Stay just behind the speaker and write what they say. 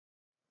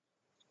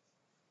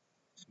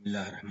بسم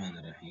الله الرحمن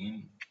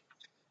الرحيم.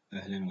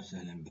 أهلا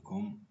وسهلا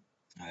بكم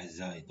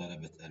أعزائي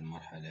طلبة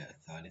المرحلة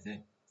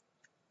الثالثة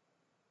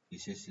في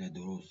سلسلة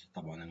دروس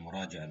طبعا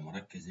المراجعة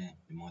المركزة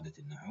لمادة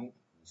النحو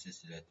من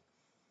سلسلة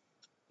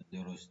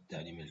دروس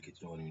التعليم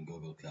الإلكتروني من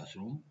جوجل كلاس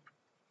روم.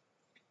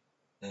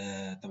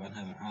 طبعا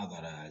هاي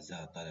محاضرة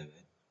أعزائي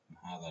الطلبة،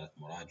 محاضرة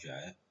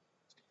مراجعة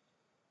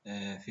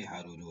في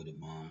حال وجود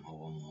إبهام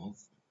أو غموض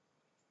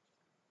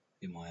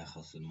فيما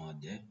يخص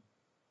المادة.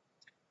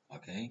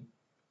 أوكي،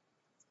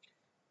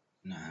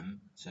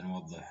 نعم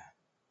سنوضح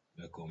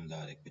لكم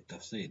ذلك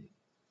بالتفصيل.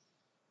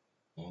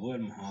 موضوع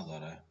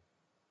المحاضرة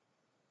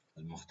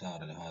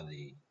المختار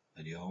لهذه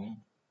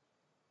اليوم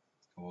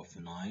هو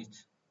finite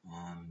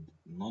and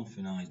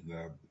non-finite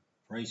verb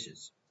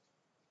phrases.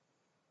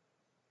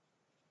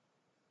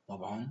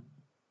 طبعا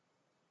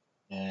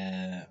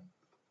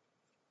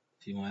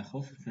فيما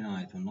يخص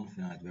finite and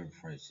non-finite verb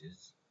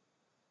phrases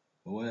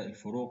هو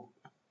الفروق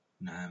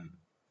نعم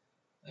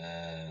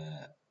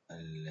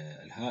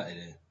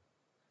الهائلة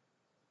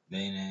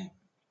بين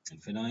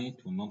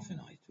finite و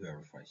non-finite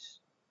verb phrase.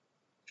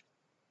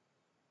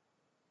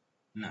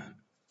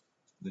 نعم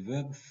the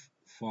verb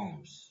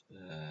forms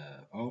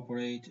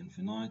operate in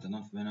finite and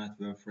non-finite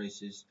verb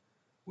phrases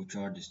which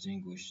are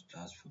distinguished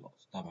as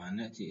follows. طبعا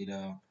نأتي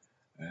إلى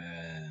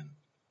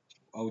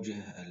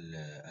أوجه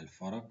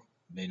الفرق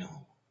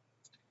بينهما.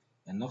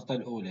 النقطة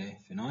الأولى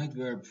finite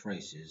verb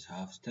phrases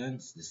have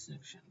tense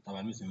distinction.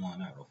 طبعا مثل ما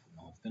نعرف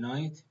أنه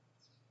finite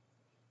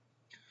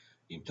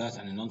يمتاز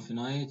عن non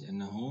finite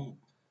أنه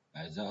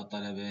أعزائي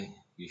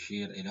الطلبة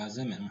يشير إلى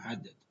زمن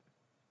محدد،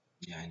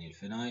 يعني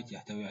الفينايت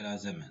يحتوي على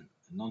زمن،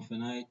 النون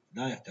فينايت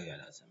لا يحتوي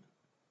على زمن.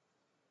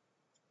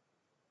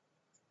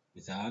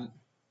 مثال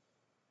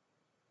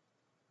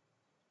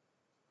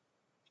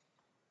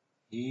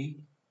he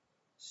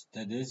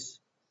studies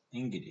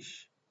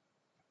English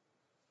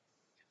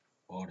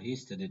or he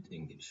studied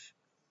English.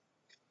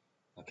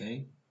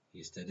 Okay,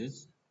 he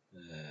studies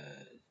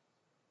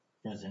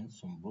present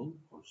simple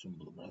or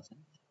simple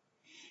present.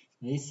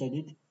 He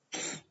studied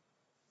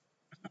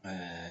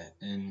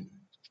in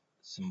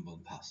simple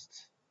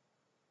past.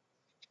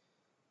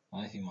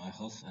 هاي فيما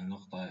يخص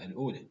النقطة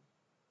الأولى.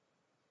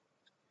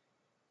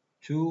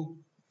 Two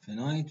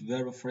finite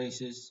verb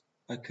phrases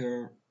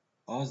occur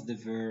as the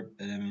verb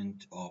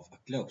element of a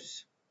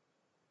clause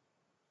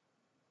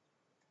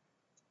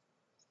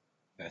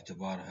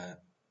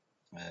باعتبارها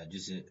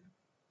جزء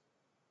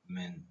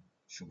من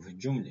شبه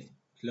الجملة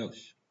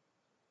clause.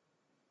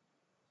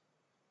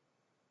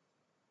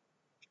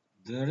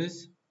 There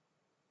is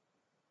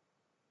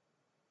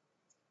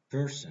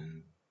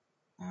person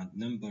and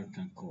number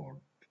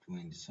concord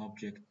between the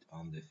subject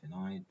and the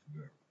finite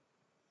verb.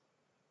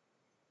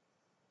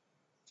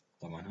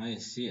 طبعا هاي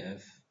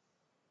CF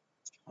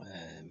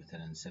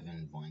مثلا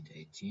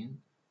 7.18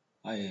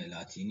 هاي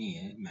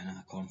لاتينية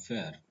معناها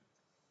confer،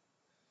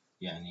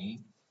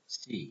 يعني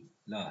C.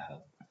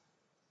 لاحظ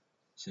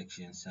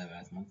section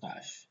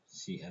 7.18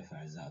 CF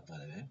أعزائي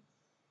الطلبة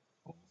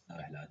هو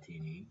مصطلح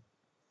لاتيني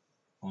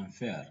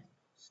confer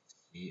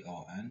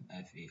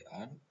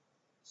CONFER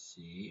C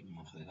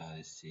ماخذ هذا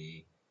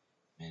السي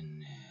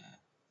من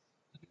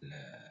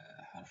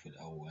الحرف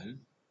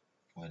الأول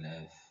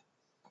والأف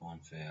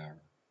confer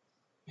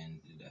من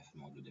الأف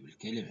الموجودة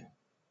بالكلمة.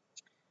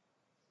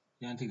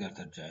 يعني تقدر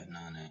ترجع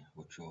هنا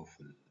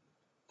وتشوف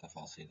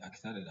التفاصيل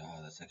أكثر إلى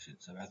هذا section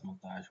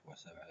 7.18 و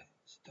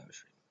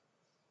 7.26.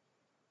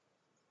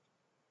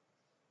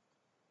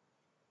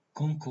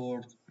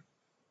 Concord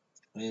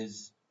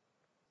is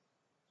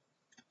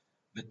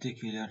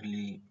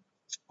particularly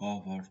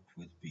overt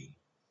with B.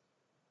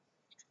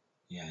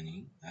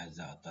 يعني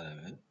أعزائي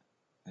الطلبة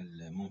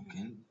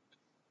ممكن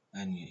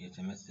أن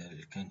يتمثل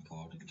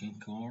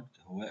الكونكورد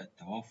هو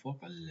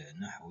التوافق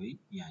النحوي،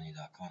 يعني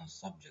إذا كان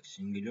السبجكت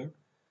singular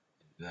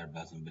الفيرب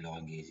لازم باللغة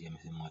الإنجليزية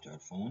مثل ما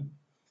تعرفون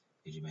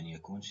يجب أن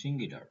يكون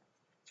singular.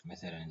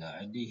 مثلا إذا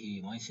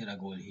عندي he ما يصير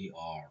أقول he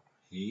are،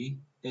 he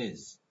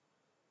is.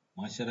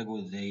 ما يصير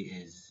أقول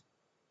they is،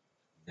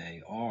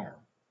 they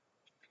are.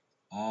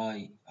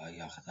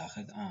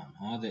 تاخذ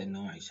am. هذا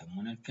النوع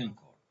يسمونه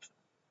الكونكورد،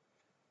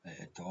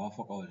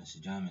 التوافق أو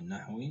الانسجام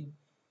النحوي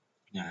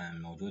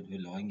نعم موجود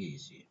باللغة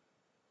الإنجليزية.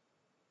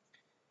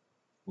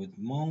 With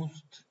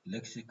most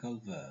lexical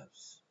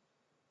verbs,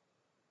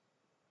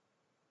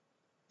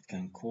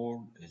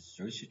 concord is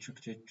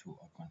restricted to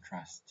a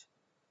contrast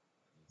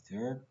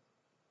third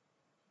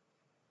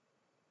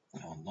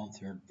or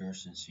non-third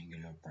person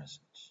singular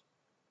present.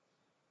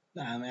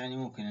 نعم يعني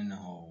ممكن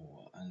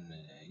أن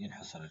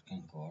ينحصر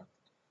الكونكورد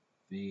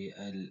في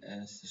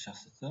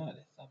الشخص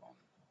الثالث. طبعا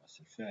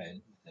رأس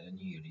الفعل مثلا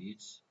he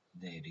reads،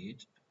 they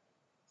read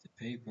the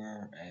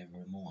paper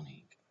every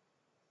morning.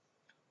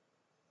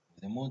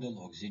 With the modal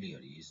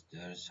auxiliaries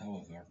there is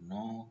however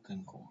no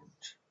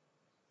concord.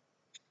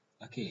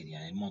 أكيد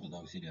يعني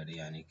المودل auxiliary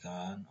يعني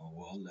كان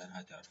أو will،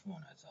 لأنها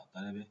تعرفون أعزائي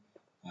الطلبة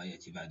هاي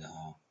يأتي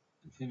بعدها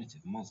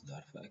infinitive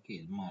مصدر،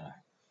 فأكيد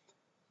ما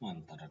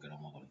نتطرق إلى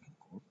موضوع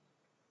الكونكورد.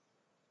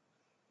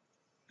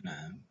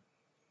 نعم.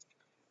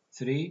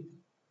 3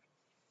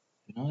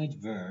 finite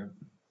verb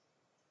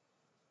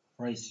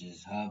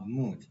phrases have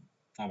mood.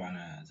 طبعا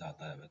أعزائي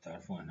الطلبة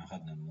تعرفون إن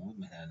أخذنا المود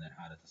مثلا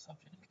حالة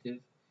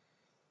السبجنكتيف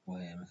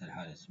وهي مثل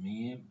حالة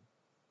اسمية.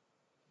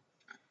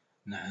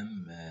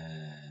 نعم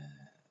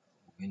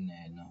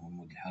وقلنا إنه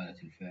مود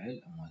حالة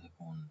الفعل أما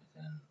تكون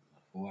مثلا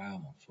مرفوعة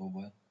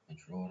منصوبة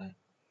مجرورة.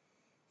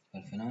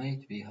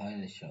 فالفنايت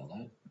بهاي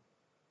الشغلة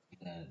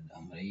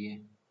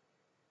الأمرية.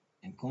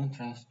 In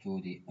contrast to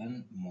the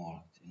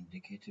unmarked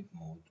indicative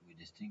mode, we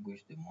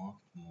distinguish the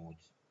marked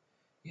modes,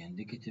 the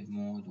indicative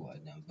mode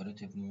وعندنا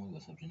imperative mode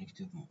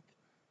وsubjunctive mode.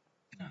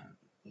 نعم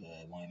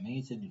ما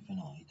يميز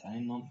الفنايت عن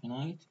النون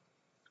فنايت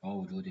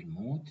هو وجود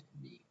المود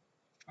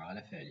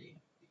بحالة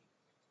فعلية.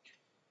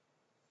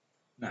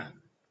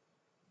 نعم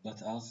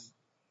let us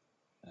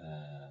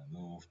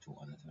move to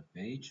another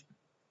page.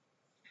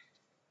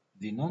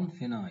 The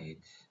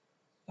non-finite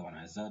طبعا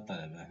أعزائي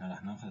الطلبة احنا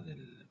راح ناخذ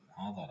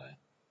المحاضرة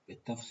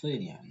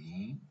بالتفصيل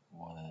يعني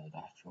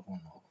وراح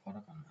تشوفون اكو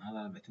فرق عن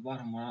هذا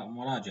باعتبارها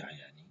مراجعة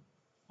يعني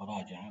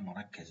مراجعة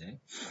مركزة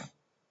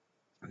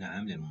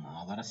نعم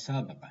للمحاضرة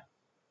السابقة.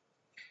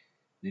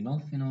 The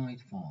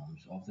non-finite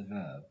forms of the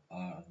verb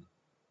are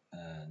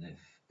the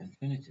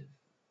infinitive.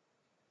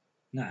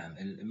 نعم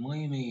ما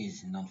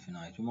يميز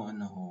non-finite بما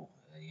أنه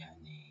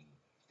يعني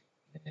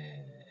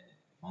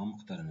ما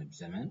مقترن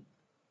بزمن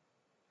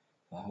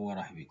فهو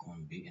راح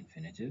بيكون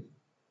infinitive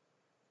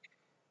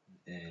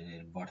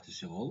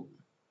participle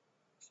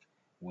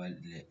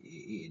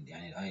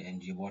يعني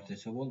ing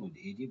participle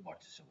والed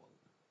participle.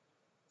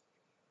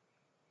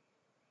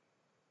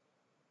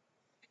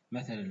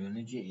 مثلا لو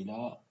نجي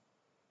إلى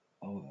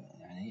أو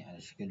يعني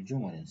على شكل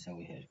جمل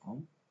نسويها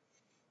لكم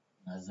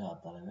أعزائي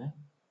الطلبة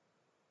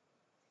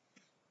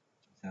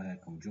نسويها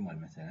لكم جمل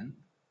مثلا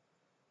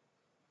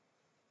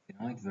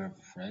finite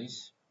verb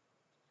phrase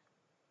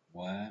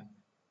و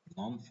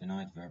non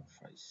finite verb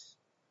phrase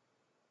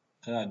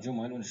خلال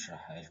جمل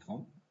ونشرحها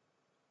لكم.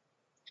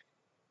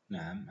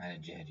 نعم على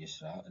الجهة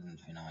اليسرى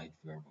finite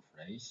verb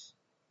phrase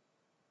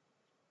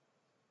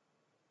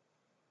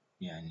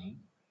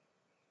يعني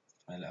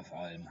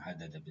الأفعال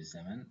المحددة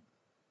بالزمن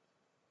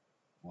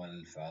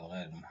والأفعال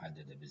غير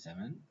المحددة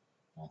بالزمن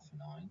non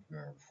finite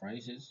verb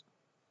phrases.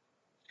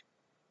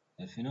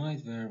 The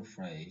finite verb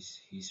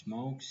phrase he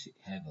smokes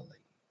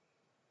heavily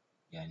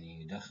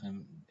يعني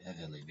يدخن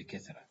heavily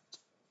بكثرة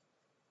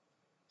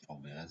أو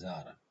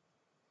بغزارة.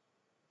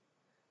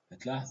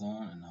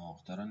 فتلاحظون أنه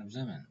اقترن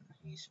بزمن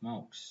he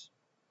smokes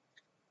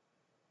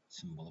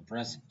simple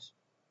present.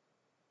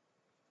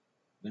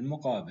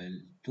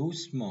 بالمقابل to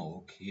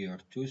smoke here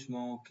to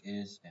smoke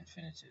is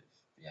infinitive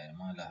يعني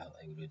ما لاحظ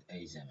أي وجود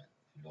أي زمن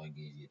في اللغة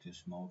الإنجليزية. to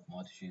smoke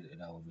ما تشير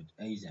إلى وجود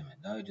أي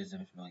زمن لا يوجد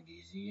زمن في اللغة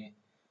الإنجليزية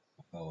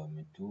مكون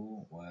من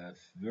to و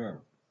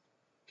verb.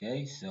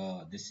 Okay,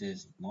 so this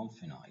is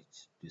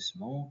non-finite. To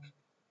smoke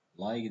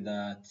like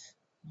that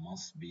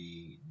must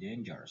be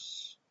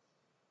dangerous.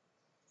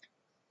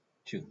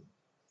 2.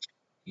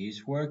 He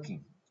is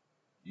working.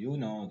 You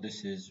know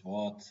this is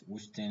what,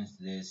 which tense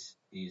this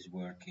is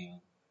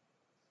working?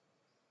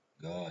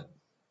 Good.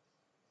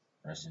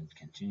 Present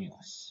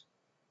continuous.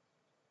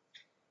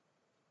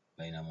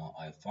 بينما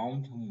I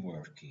found him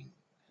working.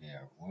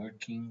 Here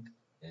working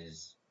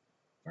is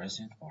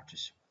present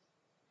participle.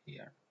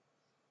 Here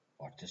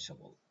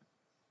participle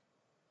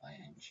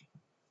ing.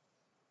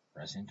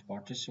 Present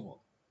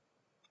participle.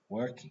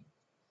 Working.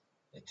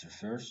 It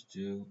refers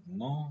to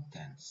no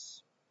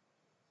tense.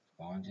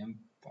 Found him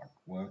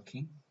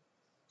working.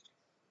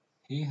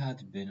 He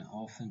had been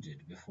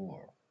offended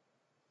before.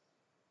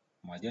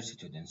 My dear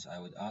students, I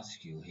would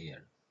ask you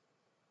here.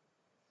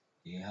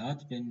 He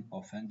had been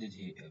offended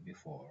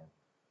before.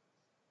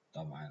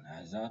 طبعا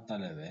أعزائي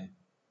الطلبة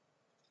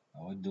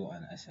أود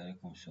أن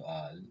أسألكم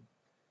سؤال.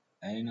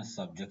 أين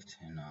السبجكت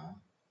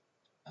هنا؟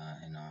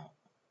 هنا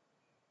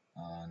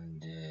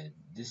and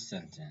this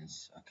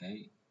sentence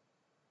okay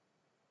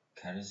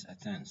carries a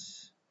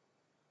tense.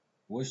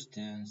 Which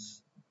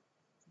tense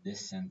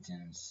this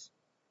sentence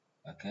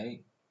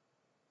okay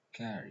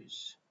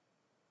carries?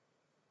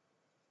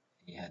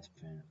 He had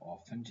been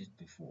offended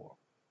before.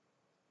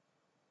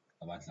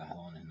 طبعا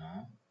تلاحظون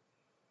هنا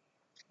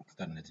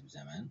اقترنت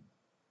بزمن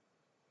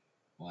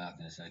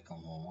ولكن أسألكم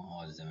هو ما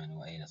هو الزمن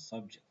وأين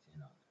السبجكت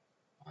هنا.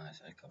 أنا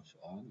أسألكم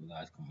سؤال وإذا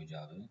عندكم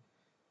إجابة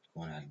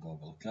تكون على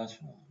جوجل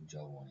كلاس روم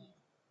تجاوبوني.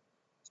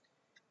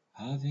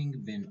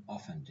 Having been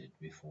offended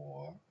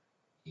before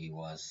he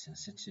was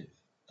sensitive.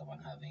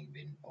 طبعا having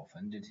been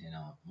offended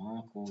هنا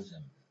ماكو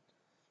زمن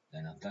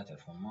لأن لا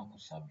تعرفون ماكو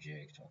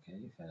subject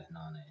okay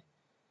فهنا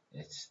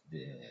it's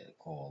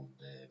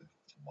called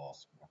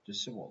past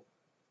participle.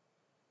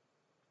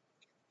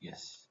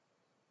 Yes.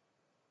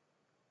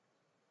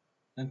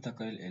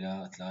 ننتقل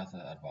إلى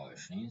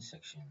 324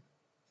 section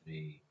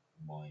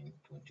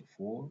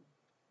 3.24.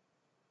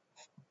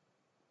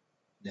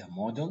 The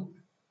model,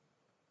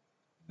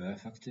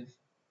 perfective,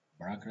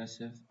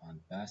 progressive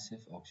and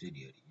passive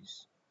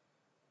auxiliaries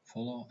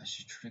follow a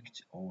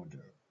strict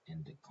order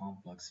in the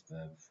complex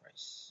verb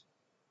phrase.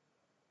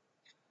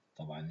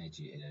 طبعا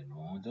نجي إلى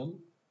المودل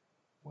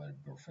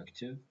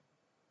والperfective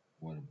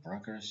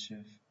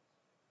والبروجريسيف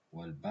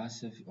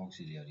والباسيف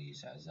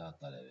أوكسيلياريز. أعزائي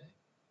الطلبة،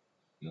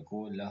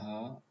 يقول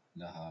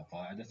لها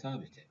قاعدة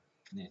ثابتة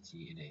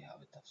نأتي إليها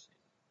بالتفصيل.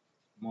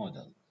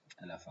 موديل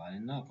الأفعال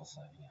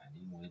الناقصة،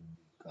 يعني ود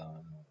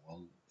كان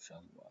وظل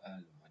شل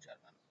وأهل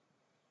ومجرا.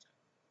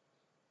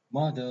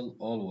 model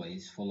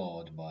always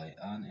followed by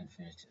an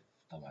infinitive.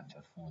 طبعا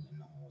تعرفون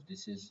إنه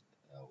this is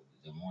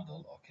the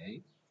model.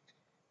 okay.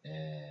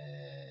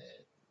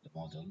 The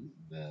model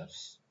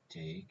verbs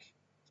take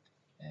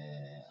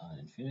an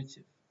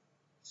infinitive.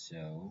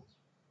 So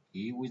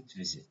he would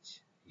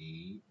visit.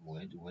 He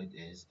would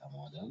is a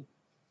model.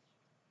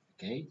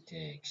 Okay,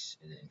 takes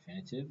the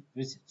infinitive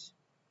visit.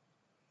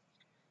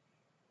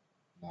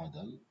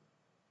 Model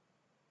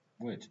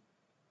would.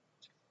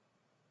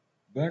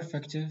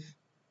 Perfective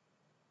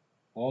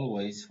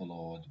always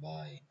followed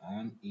by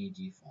an ed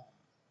form,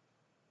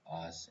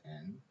 as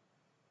in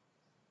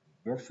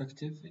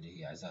perfective اللي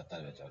هي أعزائي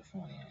الطلبة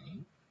تعرفون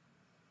يعني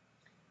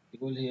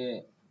يقول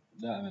هي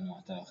دائما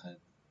ما تاخذ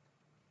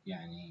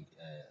يعني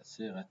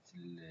صيغة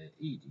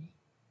الإيدي.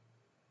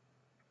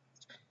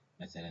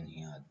 مثلا he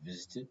had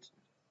visited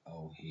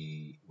أو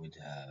he would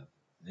have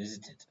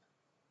visited.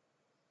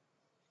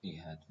 he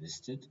had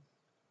visited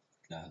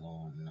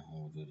تلاحظون أنه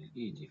وجود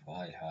الإيدي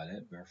فهاي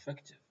الحالة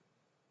perfective.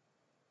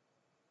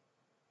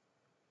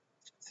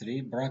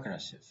 3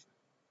 progressive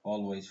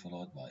always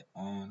followed by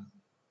an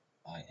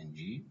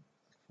ing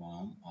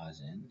form, as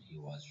in he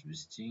was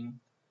visiting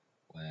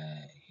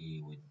where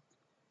he would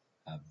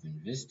have been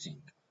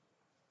visiting.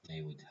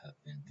 They would have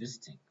been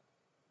visiting.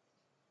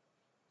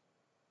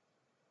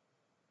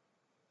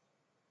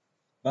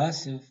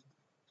 Passive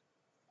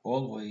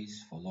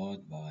always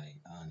followed by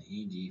an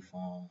ed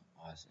form,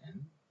 as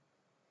in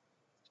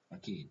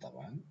أكيد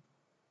طبعا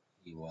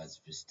he was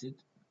visited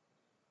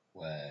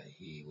where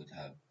he would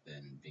have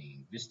been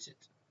being visited.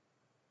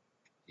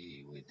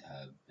 He would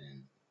have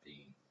been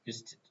being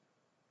visited.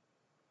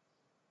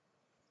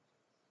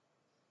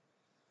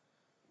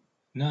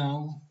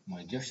 Now,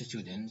 my dear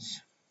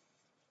students,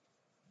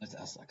 let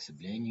us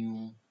explain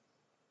you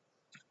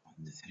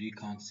the 3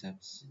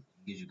 concepts in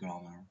English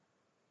grammar: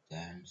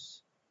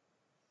 tense,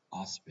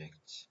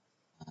 aspect,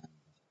 and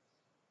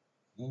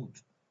mood.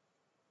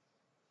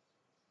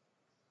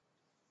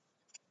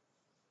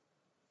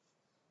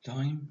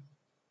 time.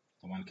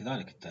 طبعا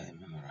كذلك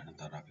التايم هم راح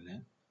نتطرق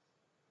له.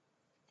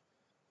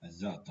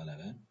 أعزائي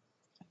الطلبة،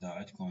 إذا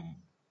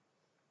عندكم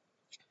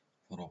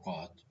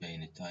فروقات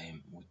بين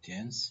التايم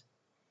والتنس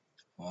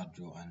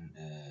فأرجو أن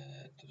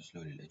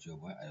ترسلوا لي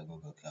الأجوبة على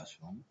جوجل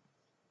كلاس روم.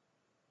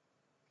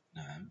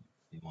 نعم،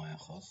 بما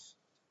يخص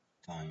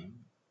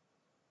تايم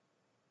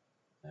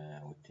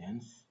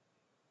والتنس.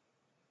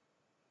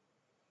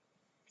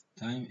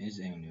 Time is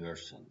a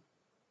universal,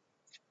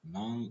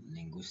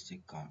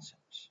 non-linguistic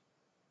concept.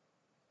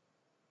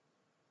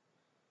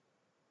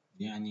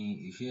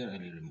 يعني يشير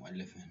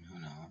المؤلف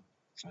هنا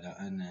على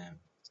أن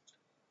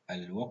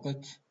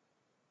الوقت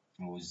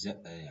أو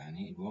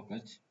يعني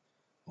الوقت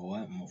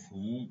هو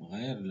مفهوم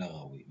غير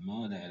لغوي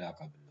ما له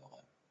علاقة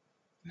باللغة.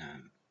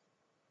 نعم،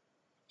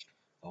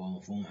 هو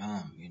مفهوم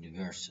عام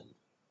universal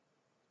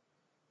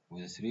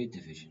with 3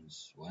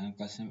 divisions،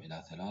 وينقسم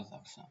إلى 3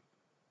 أقسام.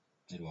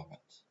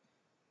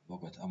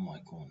 الوقت أما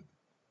يكون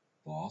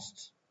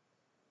past,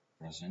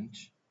 present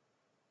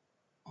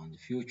and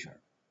future.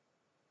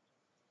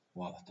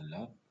 واضح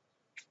طلاب؟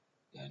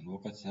 يعني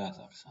الوقت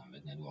 3 أقسام.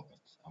 عندنا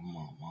الوقت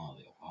أما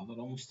ماضي وحاضر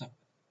أو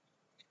مستقبل.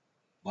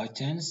 By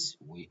tense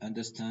we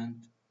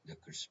understand the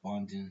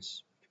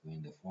correspondence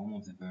between the form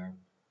of the verb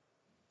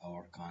and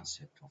our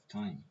concept of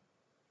time.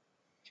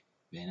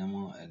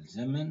 بينما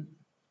الزمن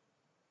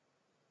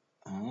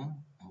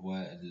هو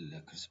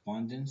ال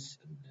correspondence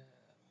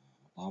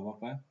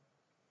المطابقة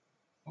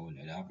أو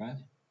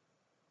العلاقة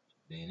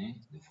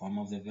بين the form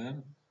of the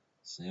verb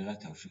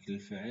صيغة أو شكل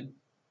الفعل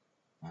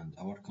and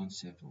our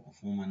concept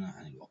ومفهومنا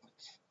عن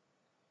الوقت.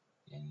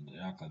 يعني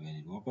العلاقة بين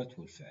الوقت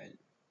والفعل،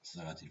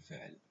 صيغة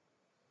الفعل.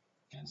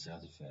 يعني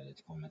صيغة الفعل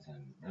تكون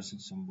مثلا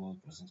present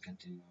simple present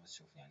continuous.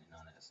 شوف يعني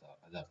هنا صار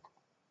أدق.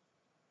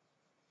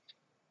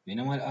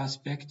 بينما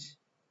الaspect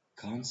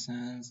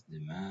concerns the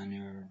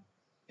manner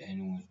in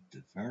which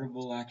the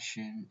verbal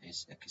action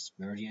is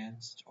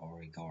experienced or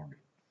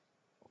regarded.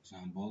 For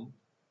example,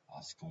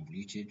 as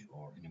completed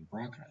or in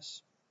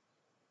progress.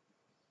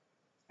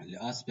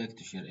 الaspect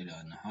تشير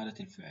إلى أن حالة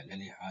الفعل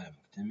هل هي حالة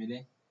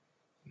مكتملة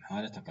أم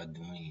حالة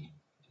تقدمية،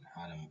 يعني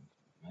حالة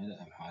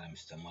مكتملة أم حالة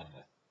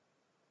مستمرة.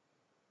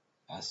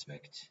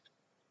 aspect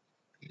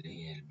اللي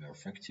هي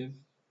البرفكتيف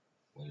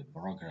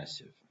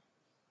والبروجريسيف.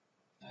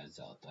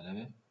 أعزائي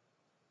الطلبة،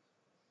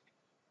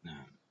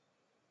 نعم.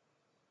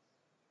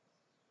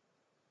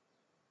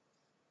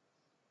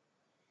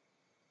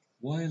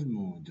 While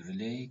mood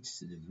relates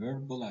the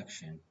verbal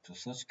action to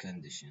such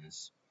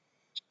conditions.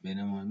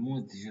 بينما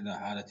المود تشير إلى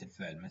حالة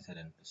الفعل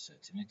مثلا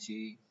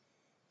certainty،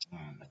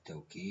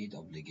 التوكيد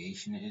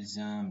obligation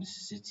الإلزام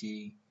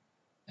necessity،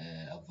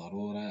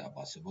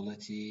 الضرورة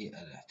possibility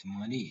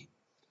الاحتمالية.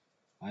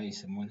 هاي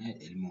يسمونها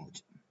المود.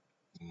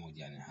 المود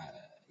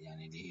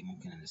يعني اللي هي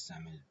ممكن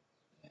نستعمل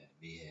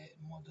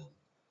بالمودel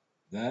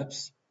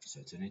verbs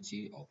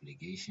certainty,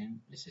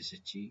 obligation,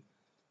 necessity,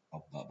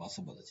 or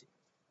possibility.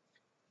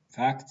 In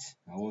fact,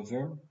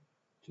 however,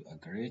 to a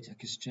great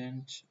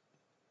extent,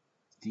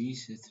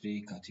 these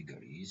three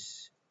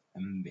categories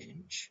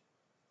impinge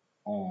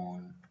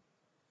on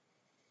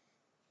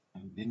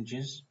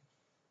impinges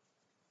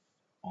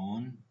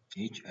on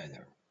each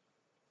other.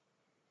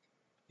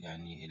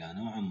 يعني إلى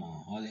نوع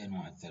ما هذه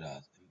الأنواع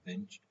الثلاث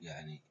impinge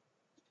يعني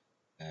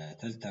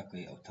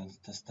تلتقي أو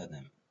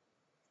تصطدم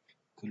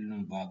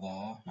كل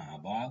بعضها مع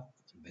بعض.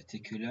 In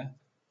particular,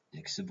 the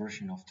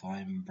expression of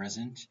time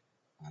present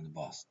and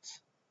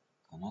past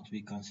cannot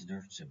be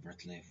considered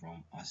separately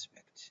from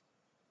aspect.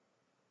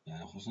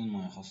 يعني خصوصا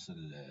ما يخص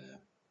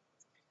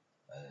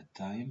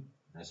time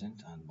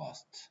present and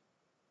past.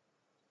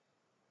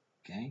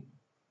 Okay,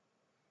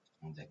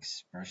 and the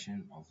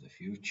expression of the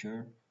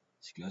future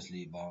is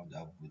closely bound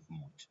up with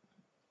mood.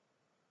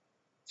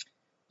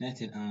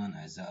 نأتي الآن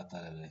أعزائي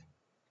الطلبة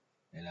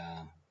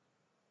إلى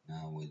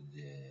now with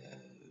the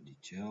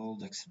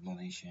detailed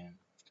explanation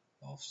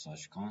of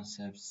such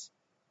concepts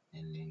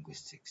in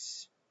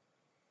linguistics,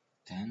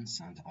 tense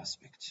and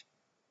aspect.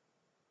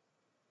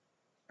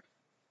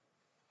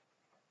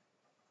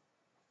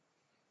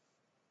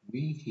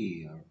 We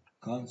here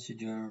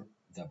consider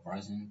the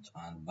present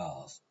and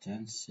past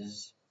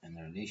tenses in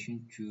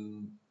relation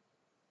to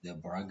the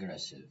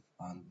progressive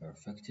and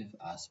perfective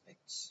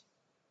aspects.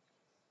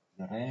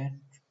 The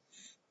range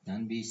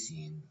can be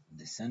seen in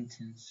the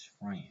sentence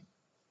frame.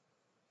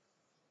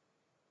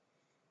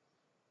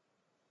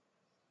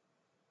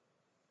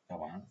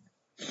 طبعا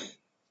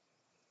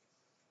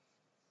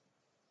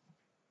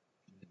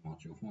مثل ما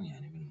تشوفون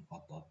يعني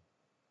بالمخطط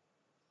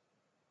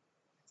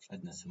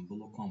عندنا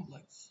simple و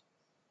complex.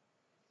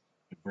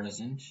 The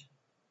present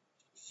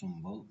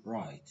simple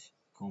write,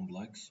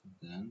 complex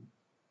مثلا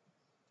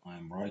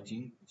I'm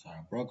writing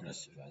صار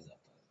progressive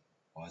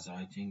was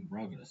writing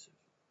progressive.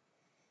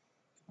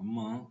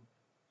 أما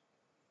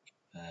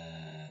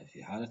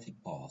في حالة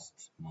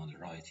الباست مال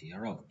write هي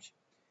wrote.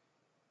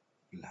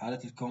 في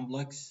حالة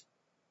الكومبلكس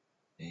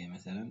هي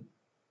مثلا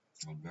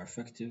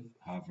البرفكتيف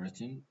have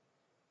written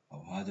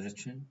أو had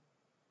written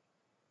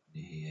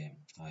اللي هي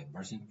هاي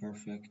present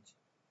perfect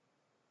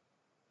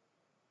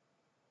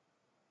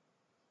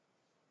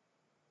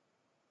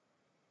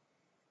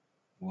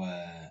و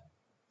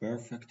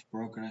perfect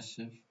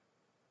progressive.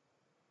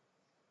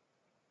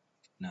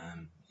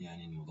 نعم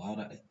يعني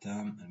المضارع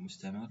التام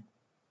المستمر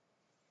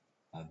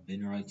have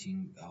been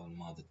writing أو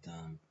الماضي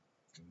التام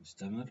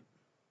المستمر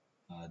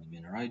had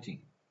been writing.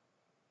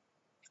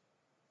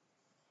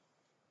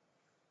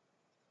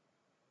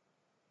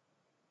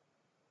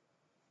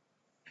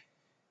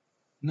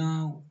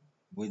 Now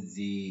with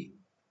the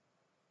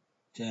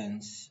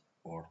tense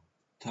or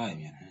time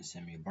يعني احنا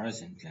نسميه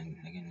present لأن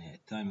احنا قلنا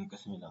التايم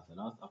منقسم إلى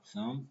ثلاث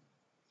أقسام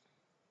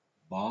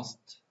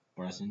past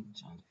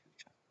present and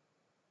future.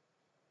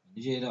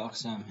 نجي إلى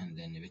أقسامهن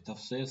لأن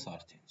بالتفصيل صار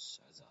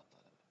tense أعزائي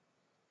الطلبة.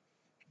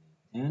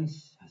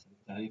 tense حسب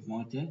التعريف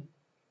مالته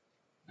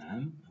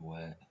نعم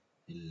هو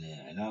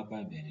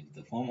العلاقة بين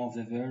the form of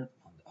the verb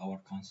and our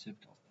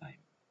concept of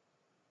time.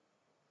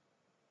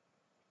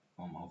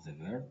 Form of the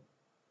verb,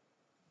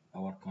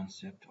 our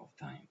concept of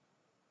time.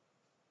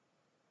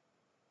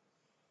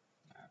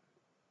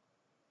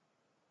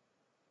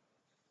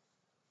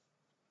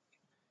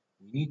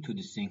 We need to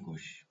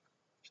distinguish,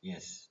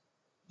 yes,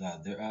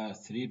 that there are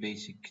three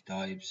basic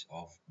types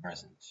of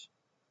present.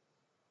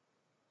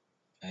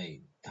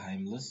 A.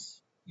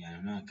 Timeless يعني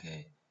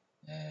هناك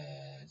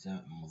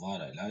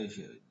مضارع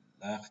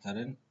لا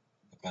يقترن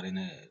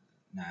بقرينة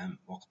نعم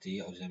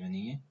وقتية أو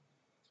زمنية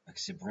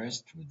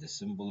expressed with the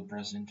simple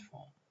present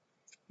form.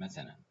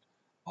 مثلا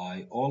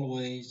I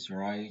always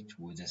write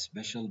with a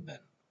special pen.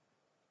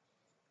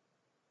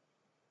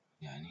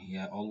 يعني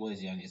هي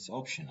always يعني it's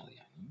optional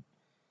يعني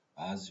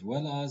as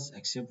well as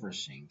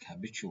expressing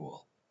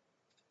habitual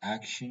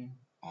action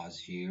as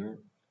here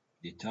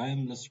the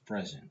timeless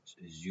present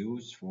is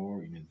used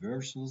for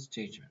universal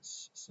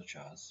statements such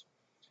as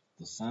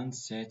the sun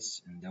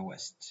sets in the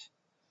west.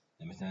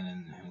 مثلا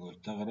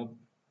نقول تغرب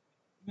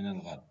من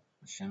الغرب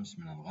الشمس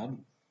من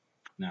الغرب.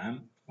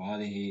 نعم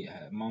وهذه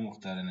ما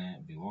مقترنة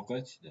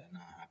بوقت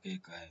لأنها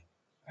حقيقة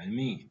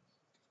علمية.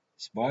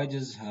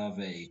 Spiders have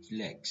 8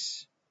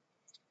 legs.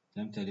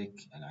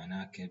 تمتلك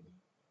العناكب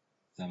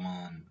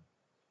 8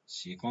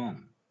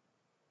 سيقان.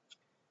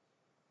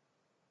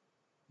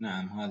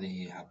 نعم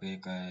هذه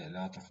حقيقة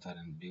لا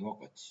تقترن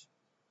بوقت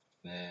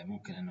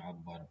فممكن أن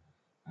نعبر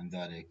عن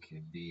ذلك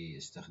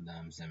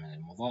باستخدام زمن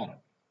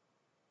المضارع.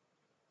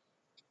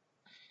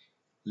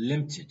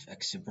 Limited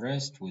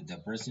expressed with the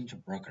present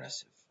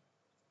progressive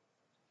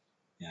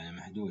يعني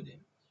محدودة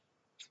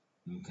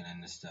ممكن أن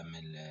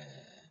نستعمل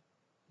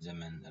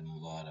زمن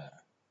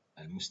المضارع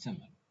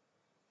المستمر.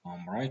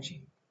 I'm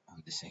writing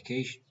on this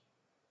occasion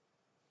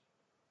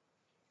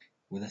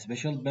with a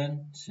special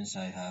pen since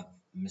I have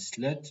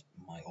misled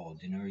my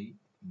ordinary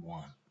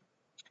one.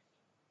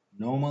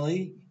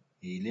 Normally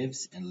he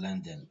lives in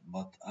London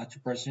but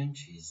at present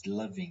he is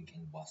living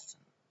in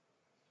Boston.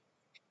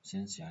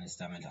 since يعني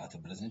استعملت at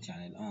present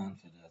يعني الآن،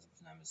 فلازم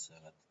نعمل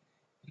صيغة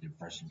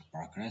present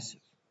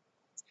progressive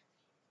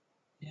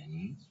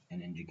يعني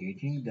and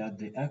indicating that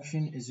the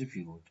action is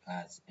viewed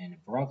as in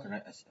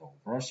progress or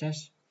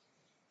process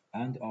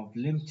and of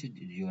limited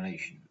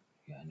duration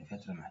يعني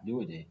فترة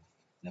محدودة.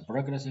 The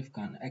progressive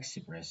can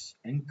express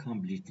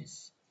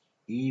incompleteness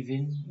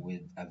even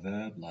with a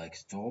verb like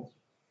stop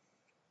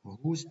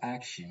whose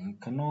action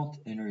cannot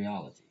in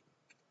reality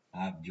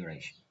have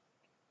duration.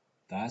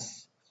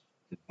 Thus,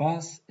 the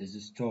bus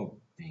is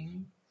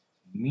stopping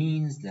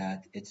means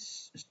that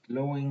it's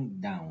slowing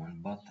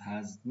down but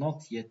has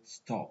not yet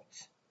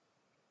stopped.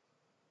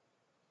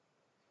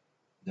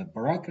 The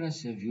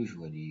progressive,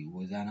 usually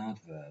with an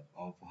adverb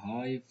of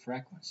high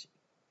frequency,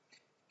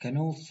 can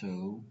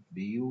also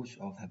be used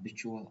of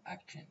habitual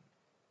action,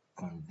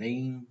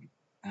 conveying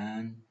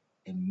an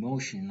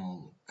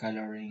emotional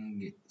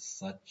coloring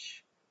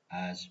such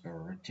as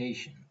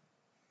irritation.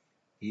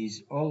 He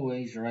is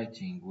always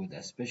writing with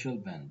a special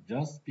pen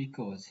just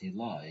because he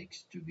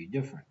likes to be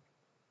different.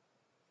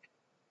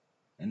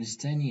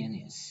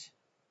 Instantaneous,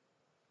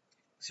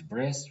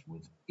 expressed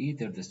with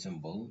either the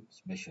symbol,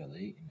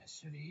 especially in a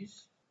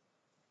series.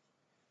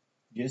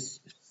 Yes,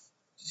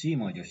 see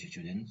my dear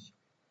students,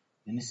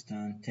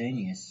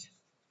 instantaneous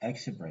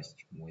expressed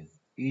with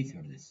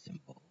either the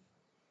symbol,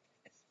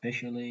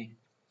 especially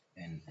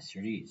in a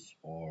series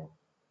or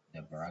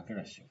the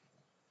progressive.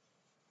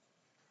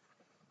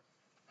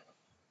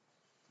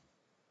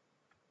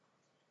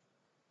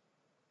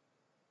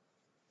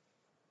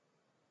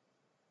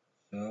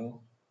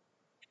 So,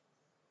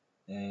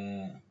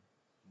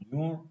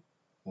 نور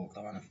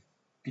وطبعا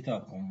في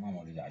كتابكم ما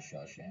موجود على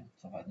الشاشة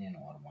صفحة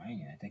 42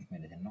 يعني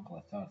تكملة النقطة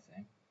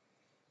الثالثة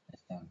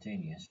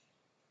instantaneous.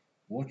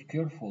 Watch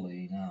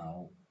carefully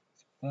now.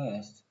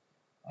 First,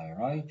 I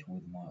write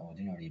with my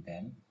ordinary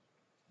pen.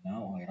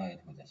 Now I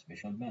write with a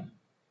special pen.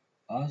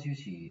 As you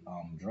see,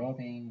 I'm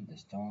dropping the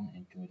stone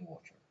into the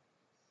water.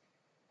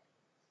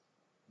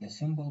 The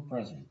simple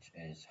present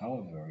is,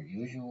 however,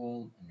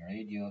 usual in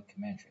radio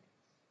commentary.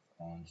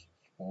 On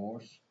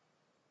sports,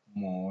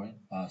 more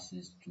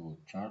passes to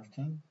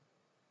Charlton.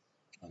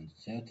 On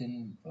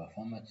certain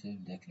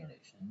performative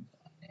declarations,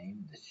 I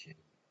name the ship.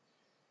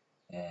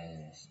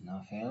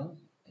 Snaffle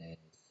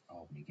is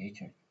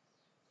obligatory.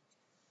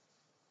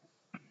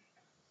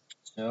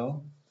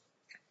 So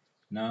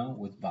now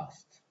with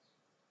past,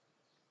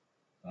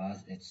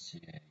 as it's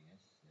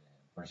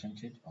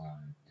presented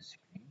on the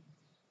screen,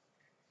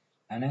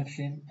 an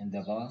action in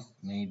the past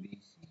may be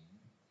seen.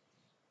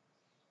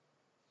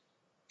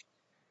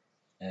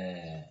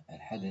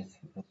 الحدث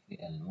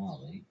في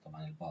الماضي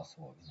طبعا الباص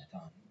هو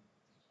بنتان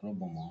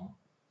ربما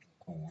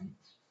يكون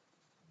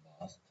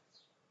past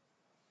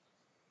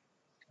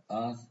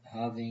as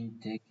having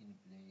taken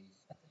place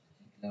at a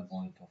particular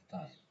point of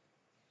time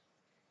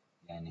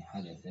يعني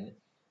حدث في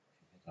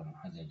فترة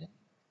محددة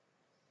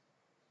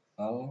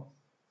أو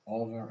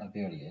over a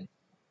period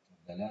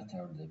the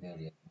latter the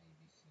period may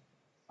be seen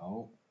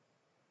أو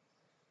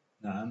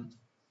نعم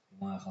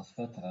فيما يخص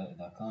فترة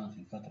إذا كانت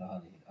الفترة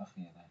هذه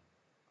الأخيرة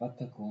قد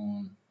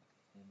تكون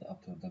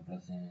up to the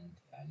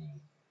present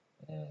يعني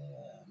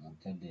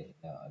ممتدة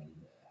إلى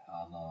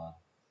الحاضر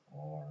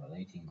or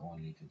relating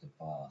only to the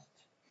past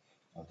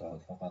أو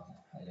تعود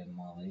فقط إلى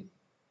الماضي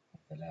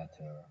the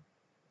latter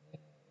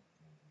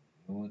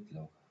include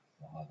لو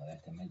وهذا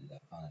يحتمل إذا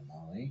كان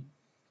الماضي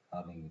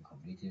having been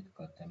completed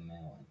قد تم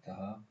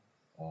وانتهى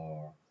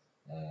or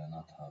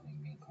not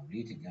having been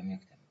completed لم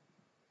يكتمل.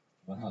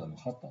 طبعا هذا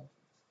مخطط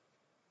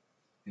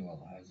في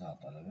وضع أجزاء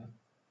الطلبة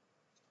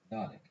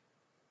ذلك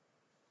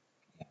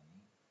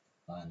يعني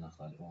هاي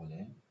النقطة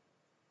الأولى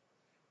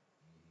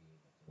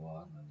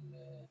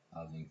باعتبار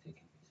having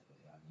taken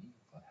place يعني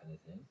قد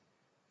حدث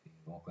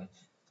في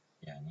وقت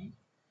يعني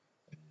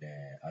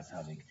as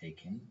having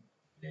taken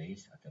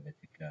place at a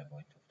particular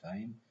point of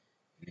time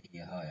اللي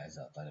هي هاي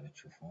أعزائي الطلبة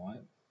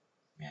تشوفوها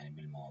يعني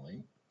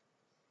بالماضي.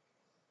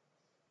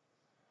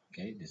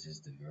 Okay, this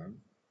is the verb.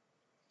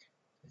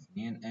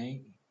 اثنين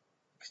A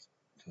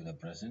to the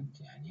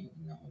present يعني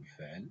إنه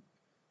الفعل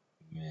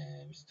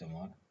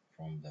مستمر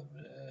from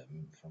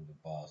the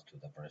past to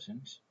the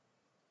present.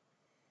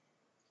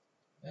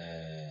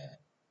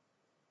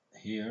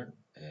 Here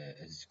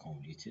is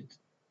completed,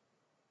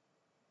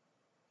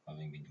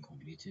 having been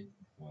completed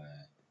or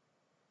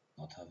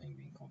not having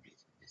been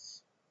completed.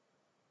 This.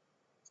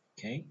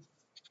 Okay.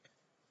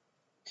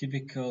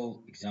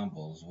 Typical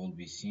examples will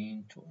be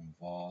seen to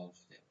involve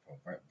the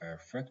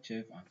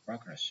perfective and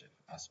progressive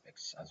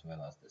aspects as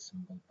well as the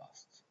simple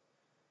past.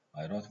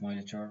 I wrote my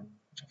letter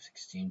of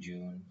 16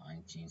 June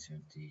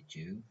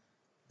 1972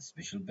 a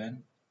special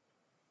pen.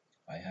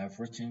 I have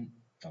written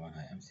طبعا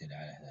هاي أمثلة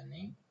على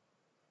هذا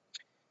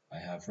I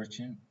have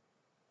written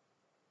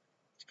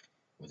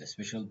with a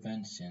special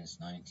pen since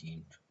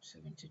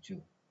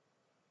 1972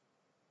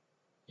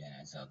 يعني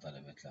أعزائي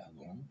الطلبة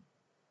تلاحظون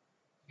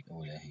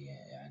الأولى هي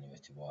يعني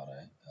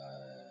باعتباره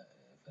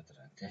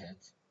فترة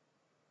انتهت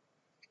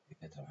في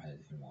فترة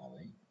محددة في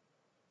الماضي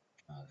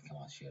هذا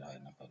كما تشير هاي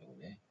النقطة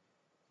الأولى.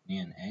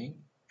 2A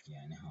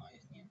يعني هاي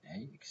اثنين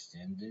أي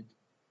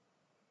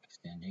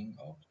extending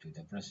up to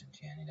the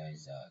present يعني لا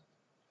يزال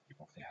في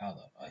الوقت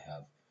الحاضر. I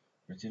have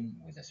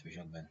written with a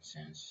special pen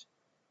since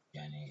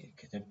يعني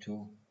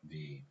كتبته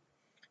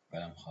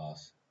بقلم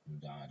خاص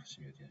منذ عام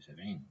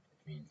 1972.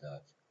 It means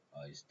that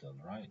I still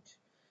write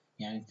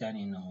يعني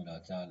تعني أنه لا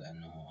زال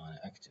أنه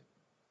أنا أكتب.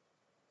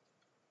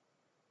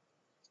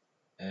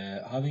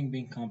 Having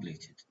been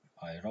completed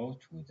I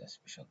wrote with a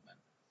special pen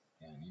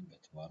يعني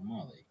باعتبار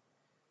ماضي.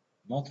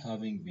 Not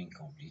having been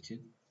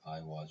completed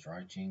I was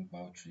writing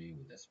poetry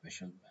with a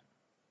special pen.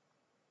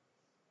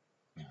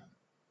 يعني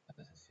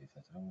حدثت في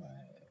فترة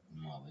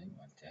الماضي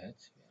وانتهت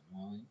في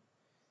الماضي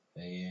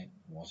فهي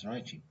was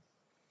writing.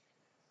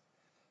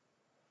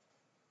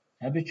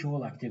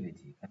 Habitual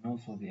activity can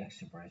also be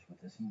expressed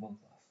with a simple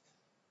past.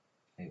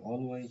 I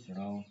always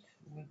wrote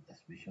with a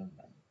special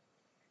pen.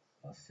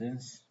 But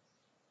since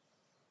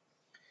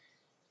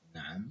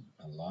نعم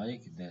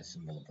unlike the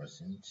simple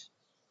present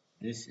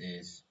this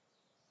is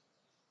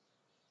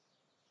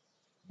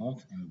not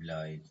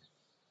implied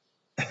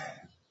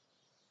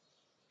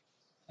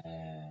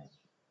uh,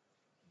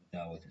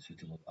 without a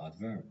suitable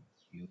adverb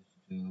used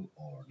to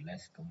or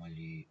less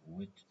commonly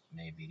would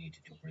may be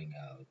needed to bring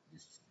out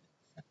this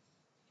sense.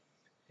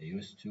 I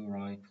used to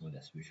write with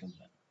a special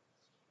pen.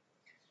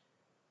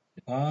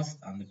 The past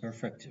and the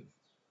perfective.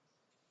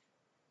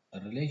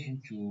 In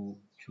relation to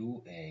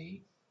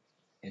a,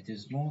 it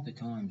is not the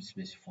time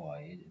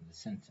specified in the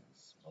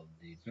sentence, but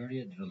the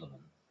period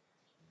relevant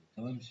to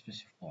the time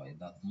specified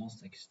that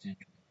must extend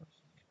to the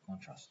present.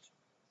 Contrast.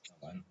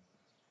 طبعا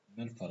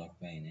ما الفرق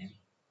بين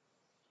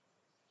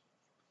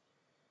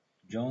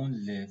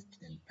John lived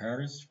in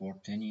Paris for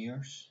 10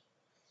 years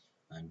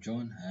and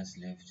John has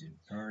lived in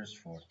Paris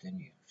for 10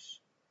 years.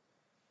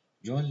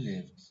 John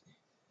lived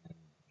in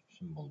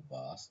simple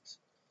past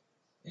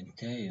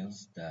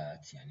entails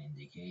that and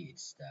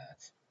indicates that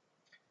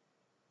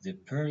the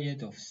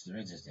period of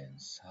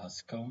residence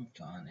has come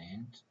to an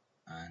end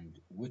and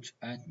which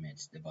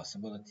admits the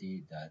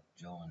possibility that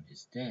John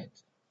is dead.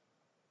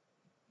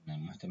 من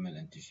المحتمل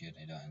أن تشير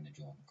إلى أن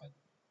جون قد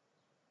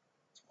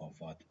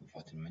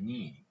وفاة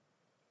المنية.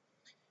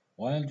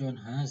 While John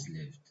has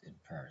lived in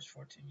Paris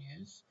for 10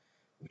 years,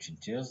 which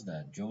entails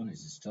that John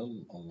is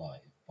still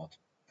alive but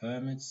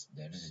permits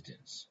the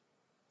residence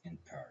in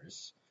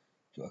Paris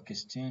to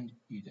extend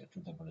either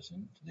to the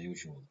present, the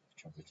usual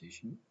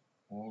interpretation,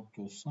 or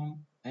to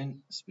some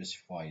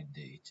unspecified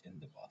date in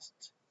the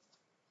past.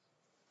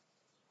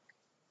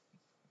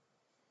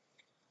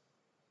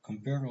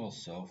 Compare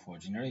also for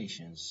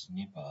generations,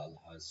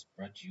 Nepal has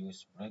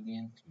produced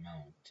brilliant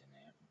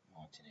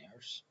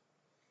mountaineers.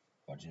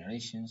 For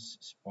generations,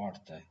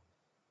 Sparta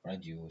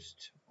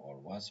produced or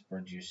was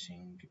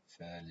producing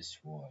fearless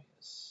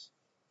warriors.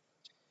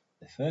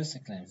 The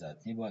first claims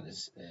that Nepal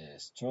is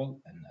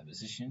still in a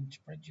position to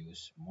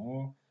produce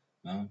more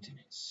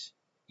mountains,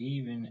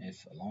 even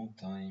if a long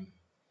time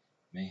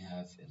may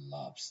have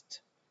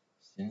elapsed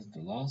since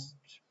the last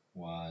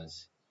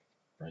was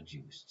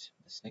produced.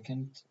 The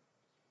second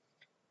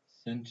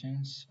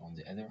sentence, on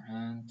the other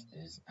hand,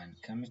 is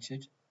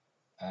uncommitted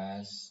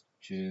as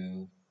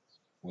to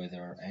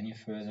whether any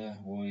further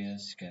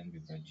warriors can be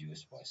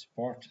produced by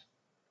Sparta.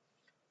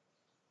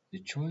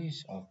 The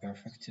choice of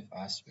perfective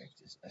aspect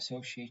is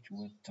associated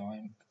with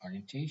time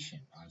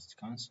orientation and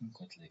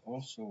consequently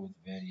also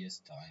with various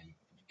time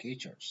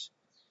indicators,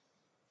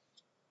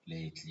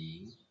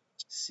 lately,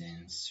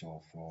 since,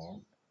 so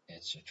forth,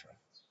 etc.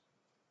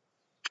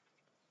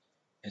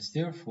 It's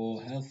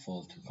therefore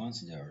helpful to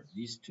consider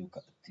these two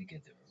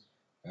together.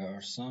 Here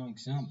are some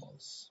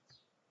examples.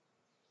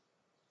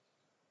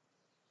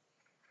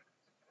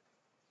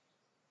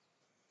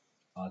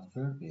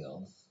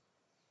 Adverbials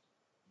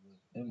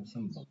with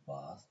simple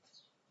past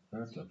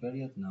refer to a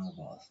period now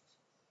past.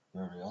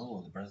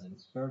 Adverbial with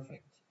present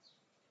perfect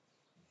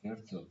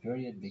refer to a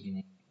period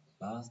beginning in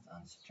the past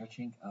and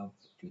stretching up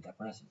to the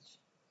present.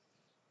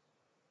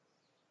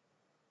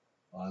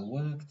 I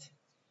worked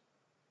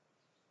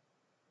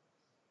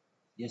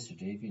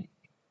yesterday evening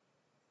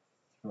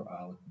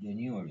throughout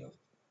January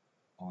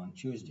on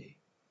Tuesday.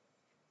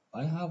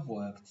 I have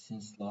worked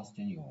since last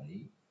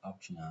January up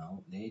to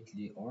now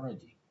lately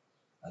already.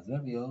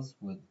 Adverbials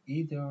with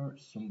either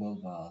simple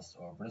past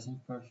or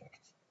present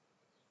perfect.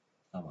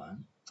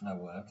 طبعا I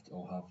worked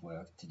or have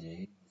worked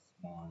today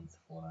this month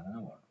for an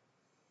hour.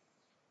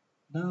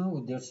 Now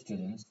with their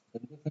students, the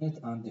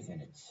definite and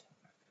definite.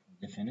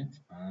 Definite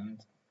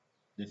and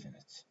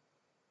definite.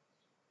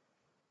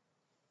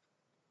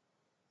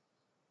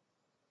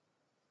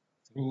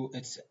 Through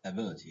its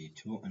ability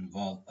to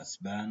involve a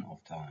span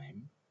of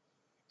time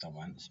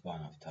طبعا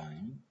span of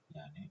time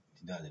يعني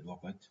امتداد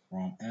الوقت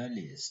from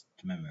earliest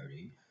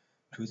memory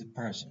to the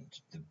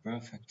present. The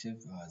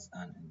perfective has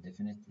an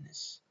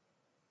indefiniteness.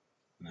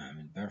 نعم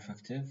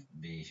البرفكتيف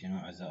بشنو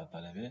أعزائي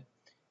الطلبة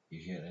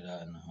يشير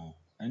إلى أنه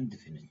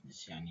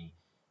indefiniteness يعني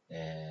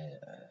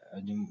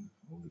عدم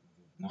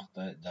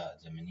نقطة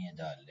زمنية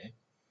دالة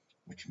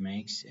which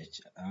makes it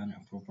an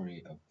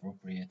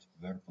appropriate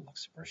verbal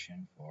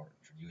expression for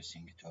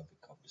introducing a topic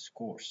of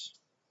discourse.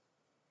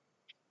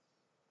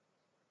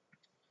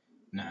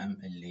 نعم،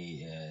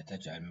 اللي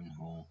تجعل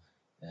منه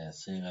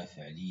صيغة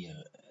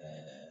فعلية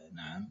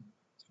نعم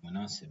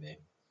مناسبة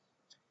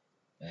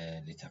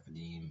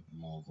لتقديم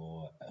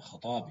موضوع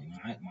خطابي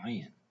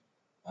معين.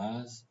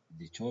 As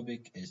the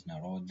topic is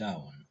narrowed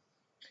down,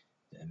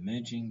 the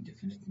emerging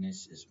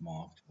definiteness is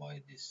marked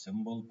by the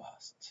simple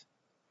past.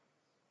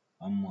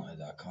 أما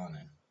إذا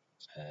كان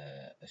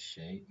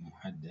الشيء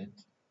محدد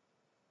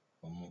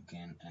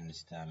فممكن أن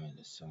نستعمل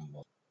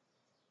السمبل.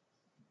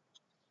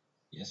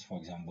 Yes, for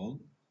example,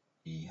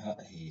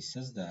 he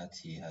says that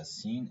he has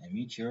seen a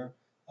meteor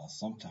at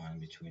some time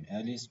between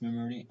earliest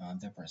memory and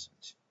the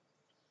present.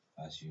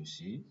 As you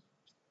see,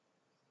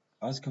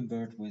 as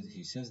compared with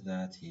he says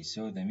that he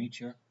saw the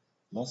meteor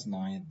last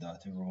night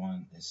that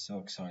everyone is so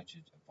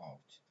excited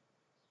about.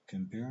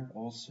 Compare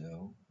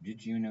also,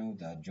 did you know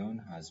that John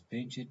has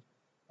painted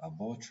a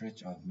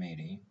portrait of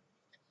Mary?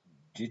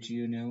 Did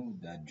you know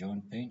that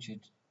John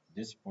painted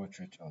this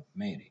portrait of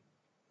Mary?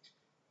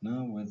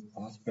 Now with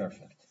past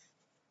perfect.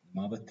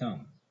 الماضي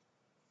التام.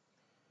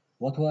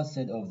 What was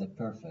said of the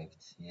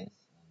perfect, yes,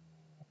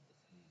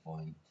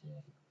 in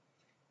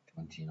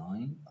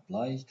 3.29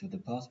 applies to the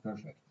past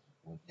perfect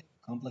with the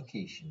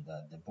complication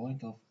that the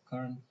point of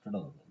current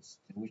relevance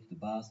to which the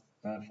past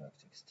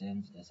perfect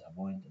extends is a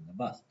point in the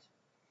past.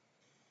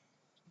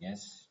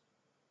 Yes,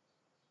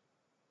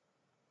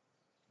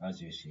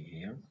 as you see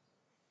here.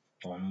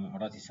 طبعا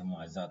مرات يسموه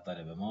أعزائي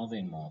الطلبة ماضي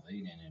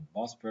الماضي لأن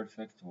الباست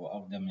بيرفكت هو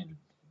أقدم من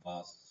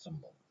الباست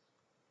سمبل.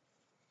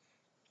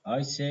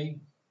 I say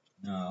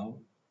now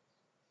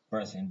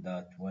present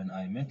that when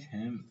I met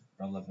him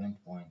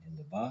relevant point in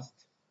the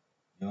past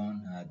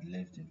John had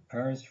lived in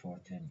Paris for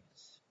 10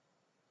 years.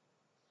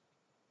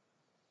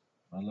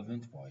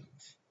 Relevant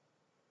point.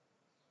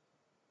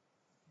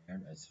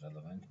 Here is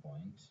relevant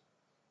point.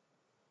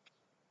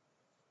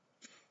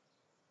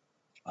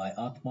 I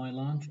ate my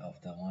lunch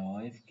after my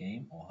wife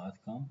came or had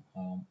come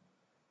home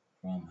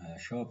from her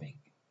shopping.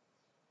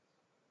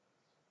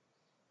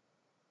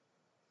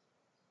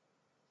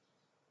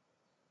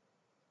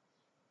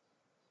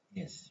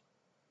 Yes.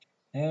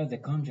 Here the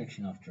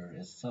conjunction after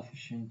is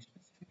sufficient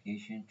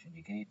specification to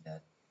indicate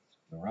that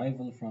the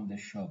arrival from the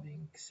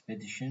shopping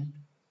expedition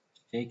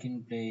has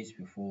taken place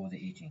before the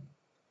eating,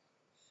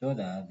 so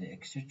that the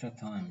extra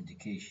time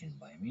indication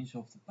by means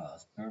of the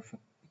past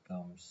perfect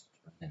becomes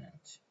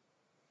redundant.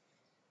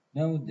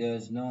 Now there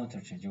is no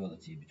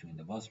interchangeability between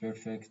the past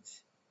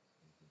perfect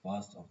and the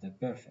past of the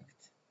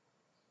perfect.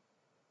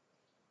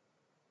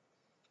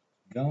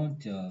 John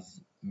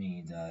tells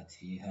me that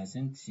he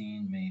hasn't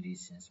seen Mary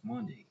since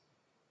Monday.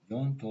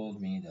 John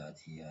told me that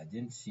he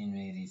hadn't seen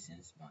Mary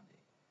since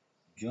Monday.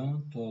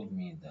 John told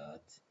me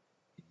that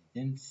he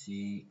didn't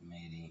see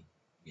Mary.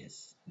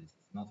 Yes, it is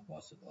not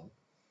possible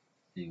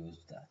to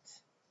use that.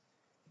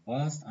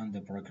 Past and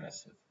the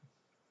progressive.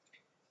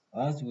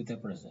 As with the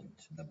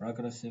present, the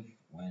progressive,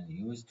 when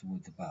used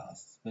with the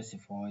past,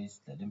 specifies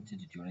the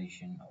limited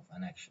duration of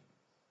an action.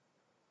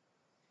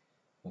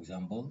 For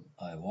example,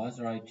 I was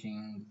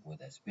writing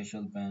with a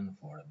special pen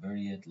for a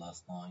period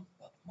last night,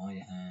 but my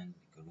hand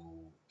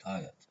grew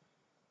tired.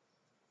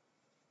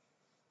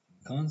 In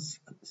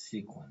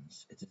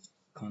consequence, it is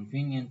a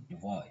convenient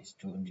device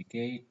to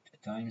indicate a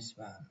time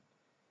span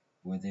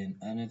within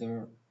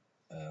another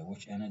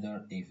which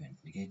another event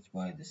indicated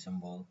by the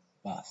symbol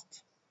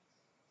past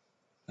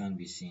can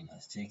be seen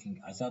as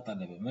taking. أعزائي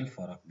الطلبة، ما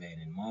الفرق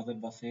بين الماضي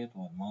البسيط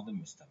والماضي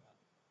المستمر؟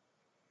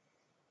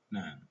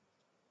 نعم،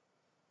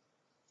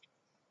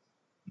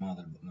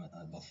 الماضي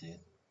البسيط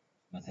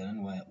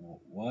مثلا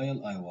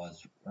while I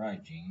was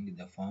writing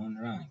the phone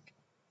rang.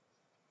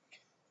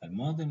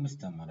 الماضي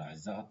المستمر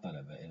أعزائي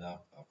الطلبة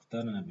إذا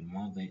اقترن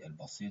بالماضي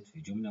البسيط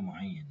في جملة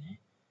معينة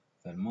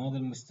فالماضي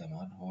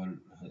المستمر هو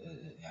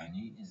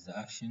يعني is the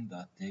action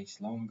that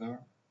takes longer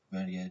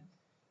period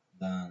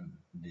than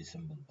the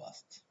simple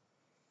past.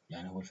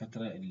 يعني هو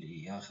الفترة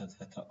اللي ياخذ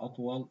فترة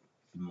أطول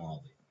في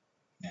الماضي.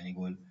 يعني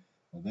يقول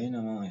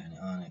وبينما يعني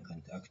أنا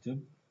كنت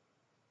أكتب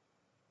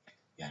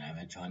يعني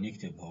عمل كان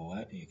يكتب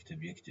هو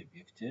يكتب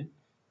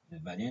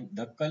بعدين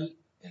دق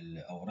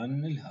أو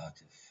رن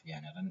الهاتف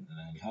يعني رن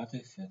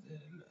الهاتف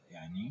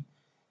يعني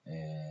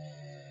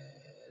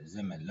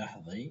زمن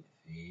لحظي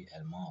في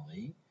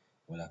الماضي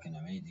ولكن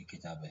عملية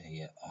الكتابة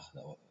هي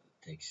أخذ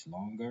takes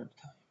longer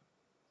time.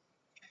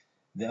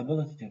 The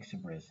ability to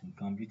express in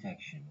complete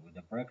action with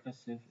a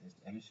progressive is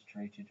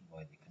illustrated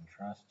by the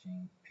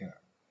contrasting pair.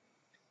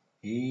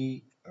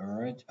 He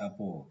read a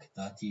book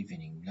that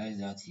evening implies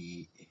that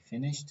he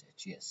finished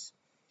it. Yes,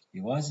 he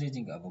was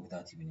reading a book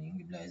that evening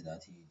implies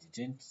that he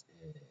didn't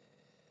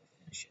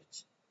finish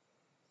it.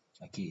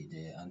 أكيد.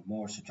 And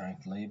more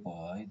strikingly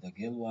by the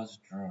girl was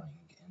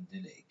drowning in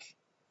the lake.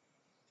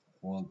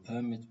 Will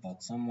permit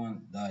but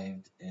someone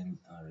dived in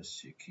and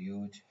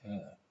rescued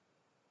her.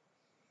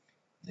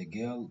 The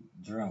girl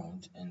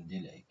drowned in the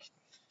lake.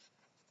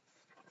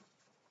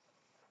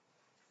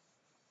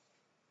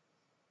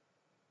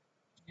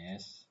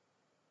 Yes.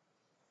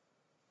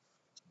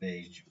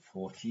 Page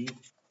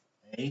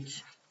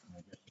 48.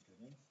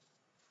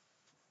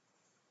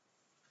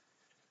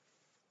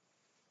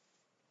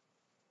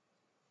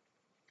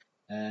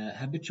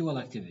 Habitual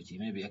activity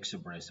may be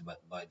expressed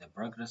by the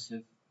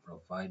progressive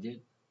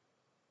provided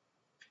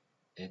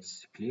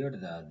it's clear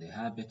that the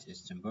habit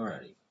is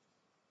temporary.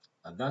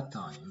 At that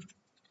time,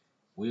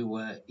 we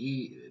were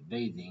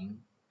bathing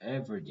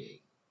every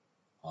day,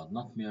 or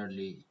not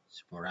merely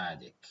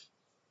sporadic.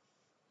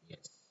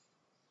 Yes.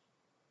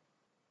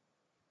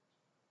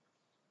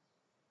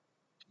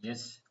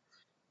 Yes,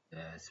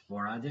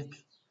 sporadic.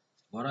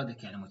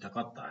 Sporadic يعني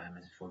متقطع.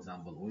 يعني for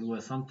example, we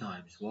were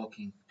sometimes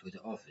walking to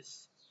the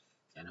office.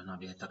 يعني هنا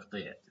بها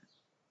تقطيع.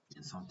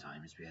 And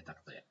sometimes بها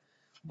تقطيع.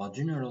 But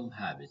general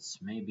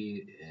habits may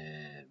be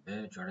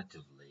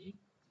pejoratively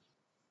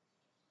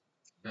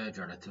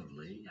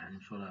يعني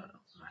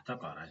بصورة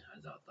محتقرة أعزائي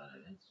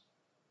الطلبة.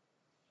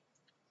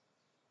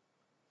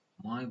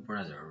 My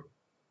brother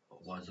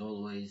was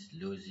always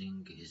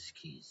losing his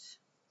keys.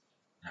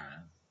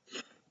 نعم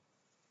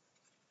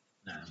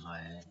نعم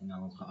هاي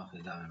إنه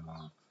أخي دائما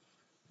ما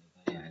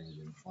يضيع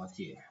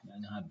المفاتيح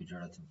لأنها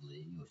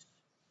pejoratively used.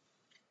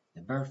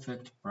 The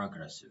perfect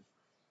progressive.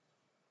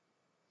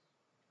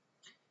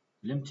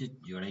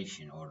 Limited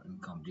duration or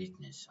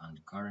incompleteness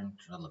and current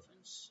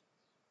relevance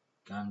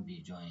can be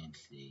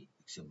jointly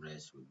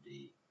expressed with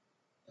the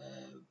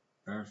uh,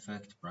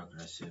 perfect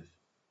progressive.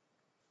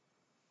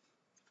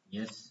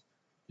 Yes,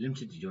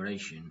 limited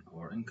duration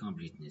or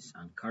incompleteness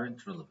and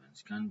current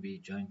relevance can be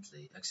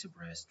jointly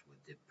expressed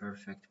with the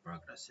perfect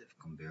progressive.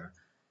 Compare: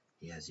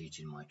 he has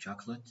eaten my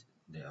chocolate,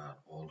 they are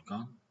all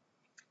gone.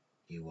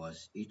 He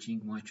was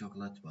eating my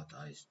chocolate, but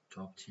I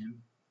stopped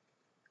him.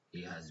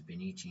 He has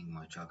been eating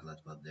my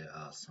chocolate, but there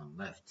are some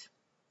left.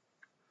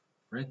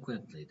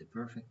 Frequently, the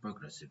perfect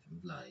progressive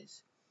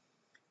implies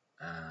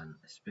an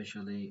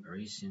especially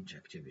recent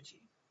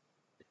activity,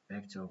 the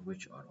effects of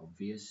which are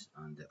obvious,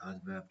 and the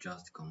adverb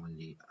just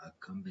commonly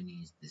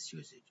accompanies this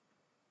usage.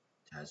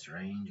 It has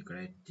rained a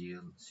great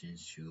deal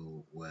since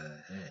you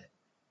were here.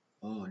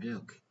 Oh,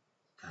 look,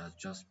 it has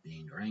just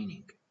been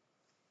raining.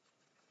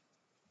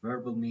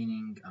 Verbal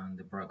meaning and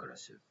the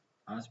progressive.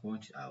 As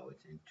pointed out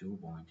in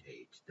 2.8,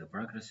 the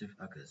progressive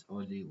occurs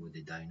only with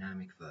the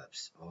dynamic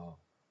verbs, or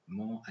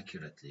more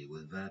accurately,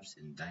 with verbs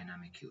in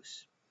dynamic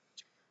use.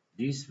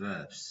 These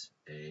verbs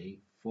A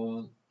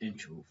fall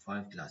into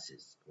five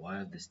classes,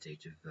 while the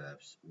stative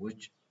verbs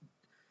which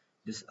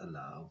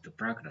disallow the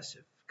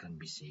progressive can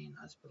be seen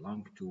as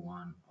belong to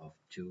one of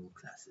two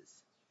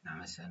classes. نعم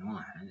مثلا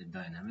واحد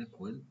الدايناميك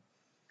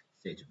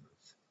والstative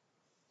verbs.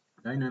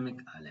 Dynamic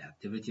are the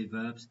activity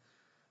verbs,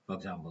 for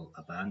example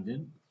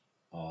abandon,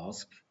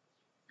 ask,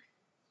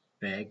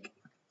 beg,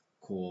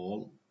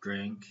 call,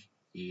 drink,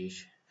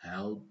 eat,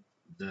 help,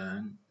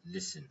 learn,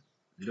 listen,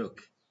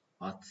 look,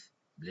 at,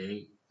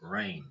 play,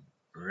 rain,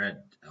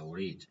 read أو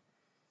read,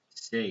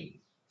 say,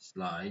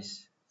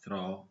 slice,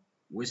 throw,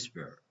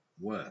 whisper,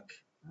 work,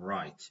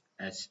 write,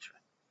 etc.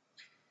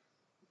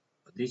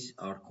 These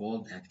are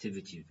called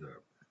activity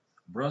verb.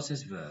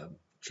 Process verb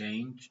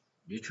change,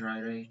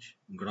 deteriorate,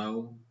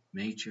 grow,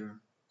 mature,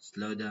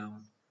 slow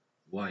down,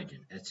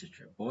 widen,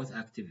 etc. Both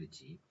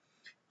activity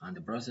and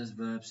the process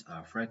verbs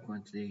are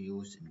frequently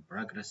used in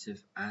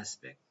progressive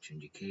aspect to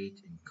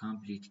indicate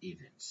incomplete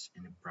events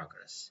in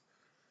progress.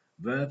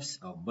 Verbs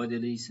of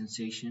bodily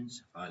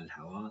sensations,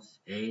 al-hawas,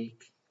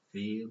 ache,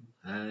 feel,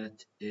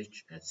 hurt,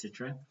 itch,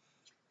 etc.,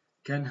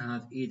 can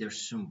have either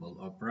simple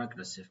or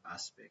progressive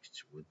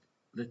aspects with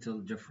little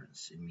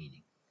difference in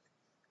meaning.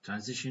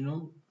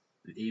 Transitional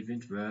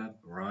event verb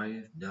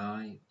arrive,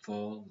 die,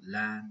 fall,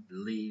 land,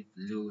 leave,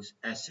 lose,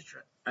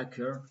 etc.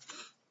 occur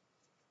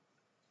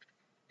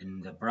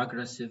in the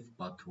progressive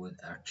but with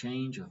a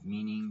change of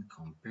meaning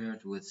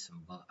compared with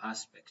simple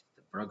aspect.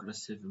 The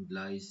progressive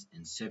implies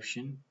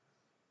inception,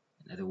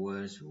 in other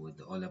words with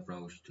the all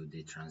approach to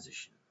the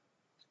transition.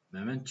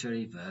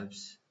 Momentary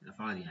verbs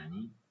الأفعال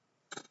يعني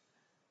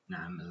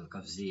نعم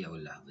القفزية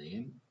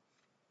واللحظية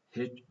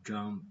hit,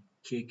 jump,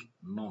 kick,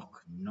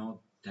 knock, nod,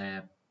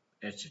 tap,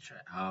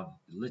 etc. have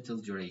little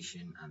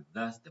duration and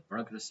thus the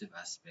progressive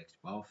aspect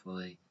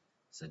powerfully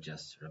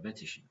suggests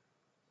repetition.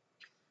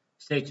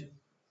 Stative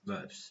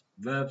verbs.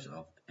 Verbs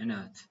of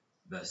innate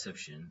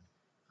perception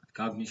and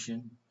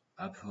cognition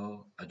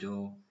abhor,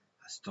 adore,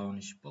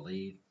 astonish,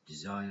 believe,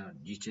 desire,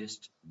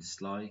 detest,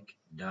 dislike,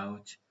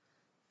 doubt,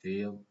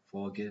 feel,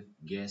 forgive,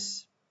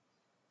 guess,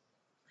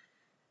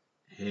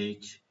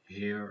 hate,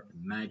 hear,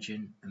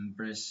 imagine,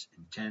 impress,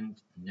 intend,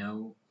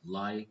 know,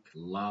 like,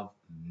 love,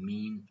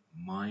 mean,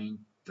 mind,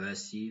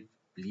 perceive,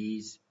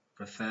 please,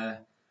 prefer,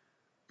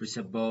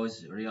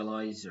 presuppose,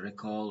 realize,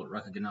 recall,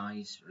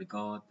 recognize,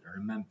 regard,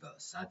 remember,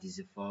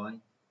 satisfy,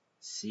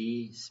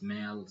 see,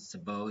 smell,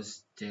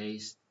 suppose,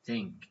 taste,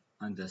 think,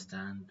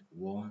 understand,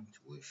 want,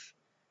 wish,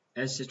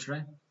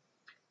 etc.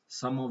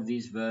 Some of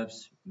these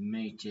verbs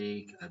may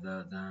take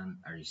other than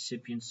a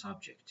recipient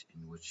subject,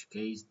 in which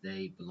case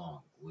they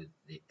belong with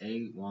the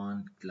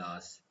A1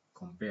 class.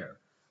 Compare.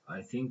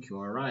 I think you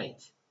are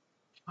right.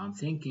 I'm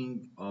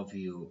thinking of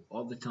you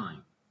all the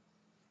time.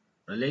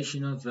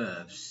 Relational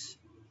verbs.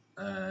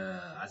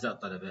 أعزائي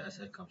الطلبة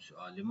أسألكم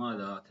سؤال: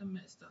 لماذا تم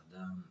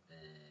استخدام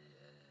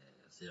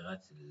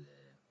صيغة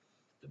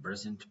The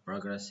present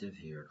progressive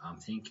here I'm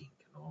thinking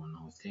أو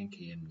إنه think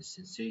هي من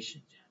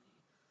الsensations يعني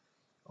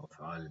أو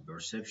أفعال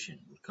perception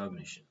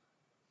والcognition.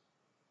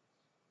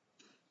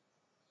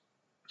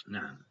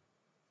 نعم.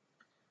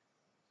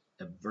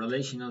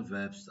 Relational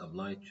verbs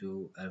apply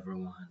to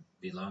everyone,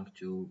 belong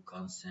to,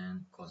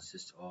 consent,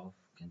 consist of,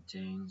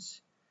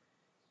 contains,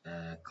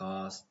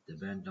 cost,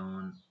 depend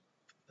on,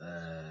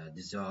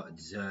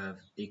 deserve,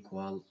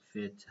 equal,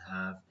 fit,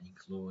 have,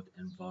 include,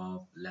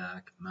 involve,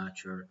 lack,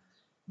 mature,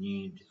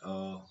 need,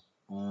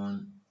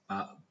 own,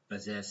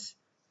 possess,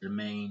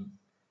 remain,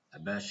 a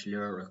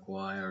bachelor,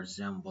 require,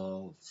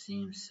 resemble,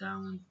 seem,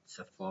 sound,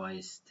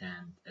 suffice,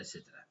 stand,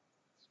 etc.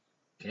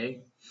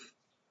 Okay?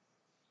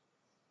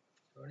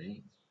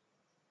 Sorry.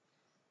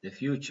 The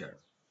future.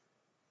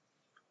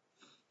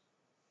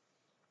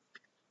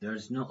 There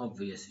is no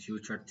obvious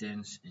future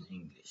tense in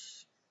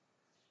English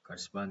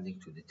corresponding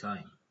to the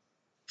time.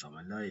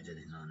 طبعا لا يوجد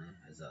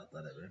هنا إذا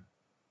طلبة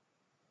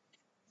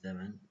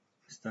زمن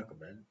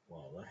مستقبل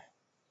واضح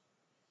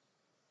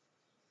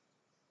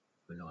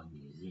باللغة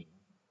الإنجليزية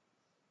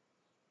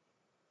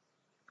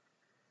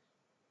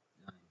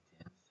لا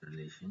intense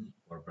relation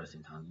or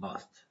present and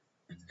past.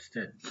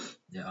 Instead,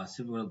 there are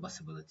several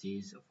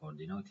possibilities for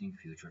denoting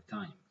future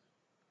time.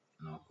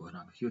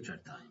 هناك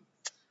future time.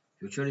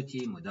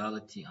 Futurity,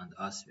 modality, and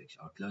aspects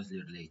are closely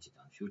related,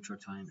 and future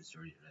time is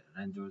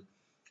rendered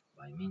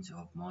by means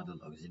of modal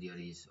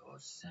auxiliaries or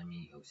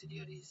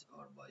semi-auxiliaries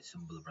or by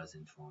simple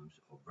present forms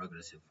or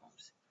progressive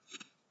forms.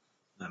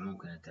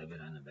 ممكن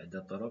التعبير عنه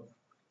بعدة طرق.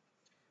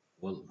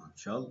 will and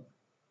shall.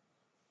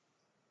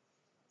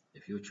 The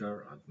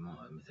future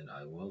مثل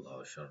I will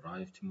or shall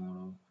arrive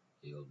tomorrow.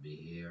 He will be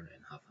here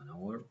in half an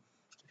hour.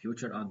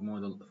 Future and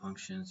modal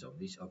functions of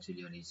these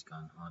auxiliaries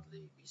can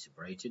hardly be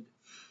separated.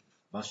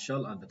 But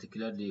shall and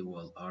particularly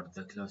will are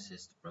the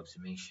closest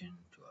approximation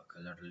to a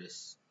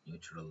colorless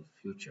neutral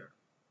future.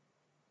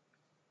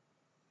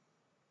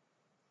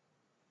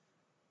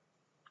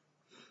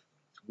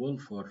 Will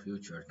for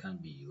future can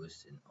be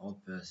used in all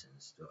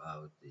persons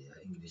throughout the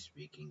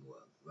English-speaking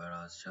world,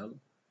 whereas shall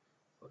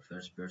for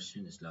first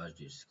person is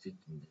largely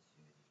restricted in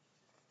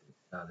the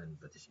Southern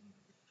British English.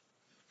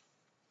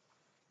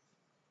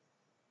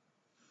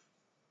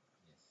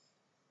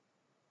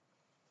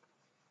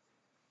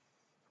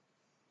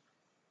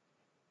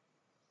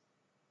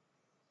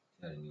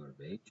 Yes. Turn your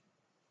page.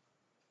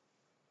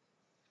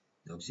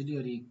 The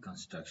auxiliary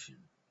construction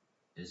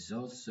is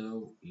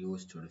also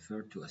used to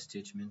refer to a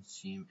statement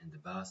seen in the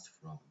past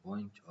from a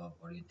point of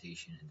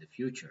orientation in the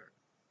future.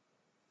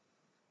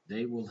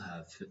 They will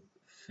have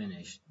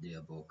finished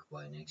their book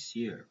by next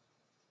year.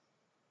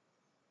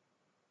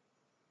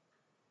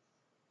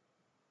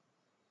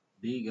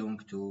 Be going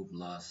to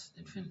plus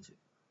infinitive.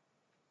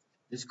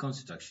 This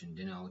construction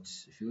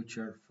denotes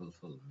future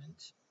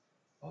fulfillment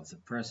of the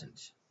present.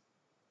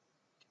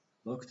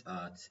 Looked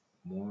at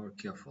more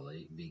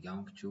carefully, be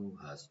going to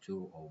has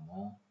two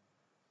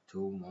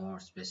more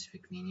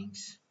specific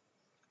meanings.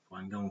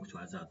 طبعا going to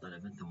أعزائي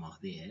الطلبة أنتم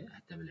ماخذيها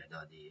حتى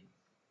بالإعدادية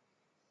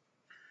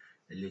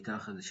اللي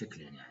تاخذ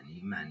شكلين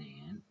يعني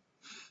معنيين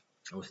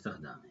أو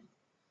استخدامين.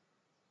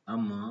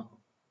 أما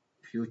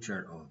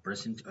future of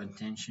present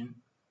intention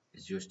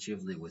is used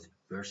chiefly with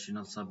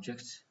personal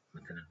subjects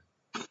مثلا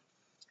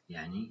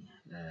يعني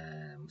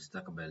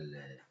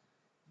مستقبل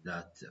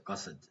ذات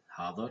قصد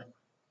حاضر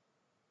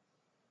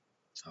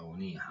أو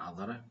نية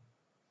حاضرة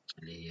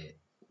اللي هي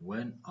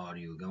when are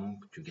you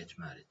going to get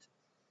married.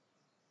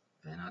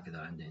 فهناك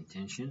إذا عنده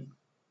intention.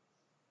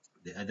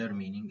 The other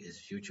meaning is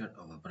future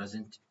of a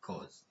present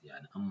cause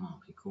يعني أما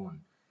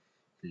يكون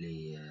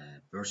ل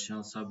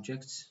personal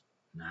subjects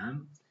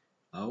نعم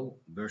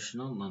أو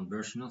personal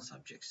non-personal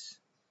subjects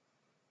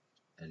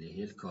اللي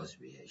هي الكوز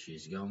بيها. She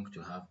is going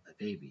to have a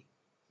baby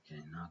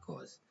يعني إنها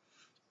cause.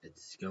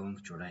 It's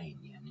going to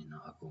rain يعني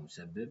إنه أكو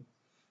مسبب.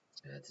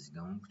 It is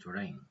going to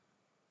rain.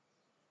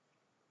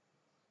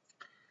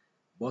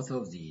 Both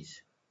of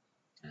these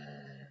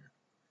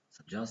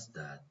suggest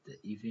that the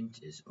event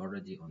is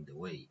already on the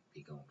way.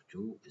 Be going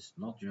to is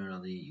not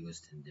generally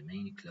used in the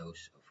main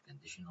clause of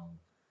conditional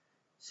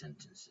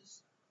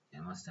sentences.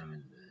 يعني ما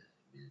استعمل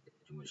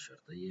بالجمل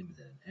الشرطية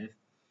مثلا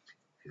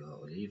if you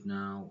leave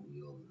now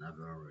you'll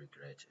never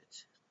regret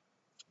it.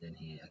 لأن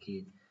هي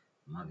أكيد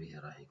ما بيها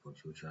راح يكون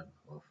future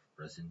of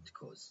present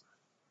cause.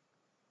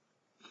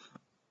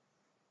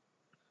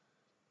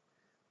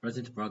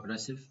 Present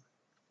progressive.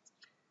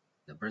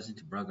 The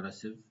present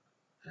progressive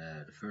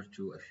refers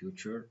to a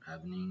future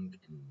happening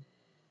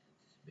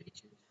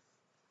anticipated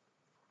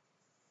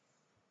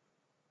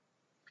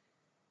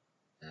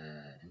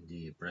in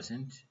the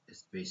present.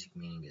 Its basic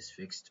meaning is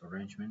fixed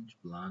arrangement,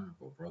 plan,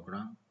 or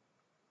program.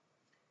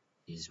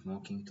 He is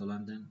walking to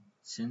London.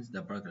 Since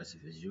the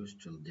progressive is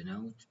used to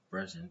denote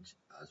present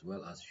as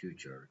well as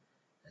future,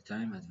 a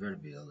time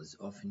adverbial is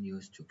often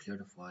used to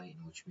clarify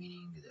in which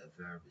meaning the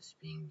verb is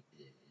being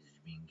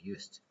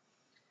used.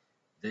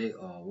 They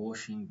are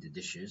washing the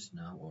dishes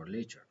now or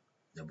later.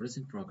 The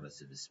present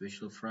progressive is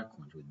especially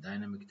frequent with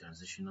dynamic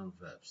transitional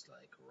verbs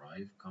like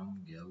arrive,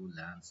 come, go,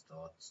 land,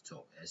 start,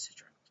 stop,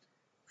 etc.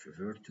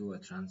 refer to a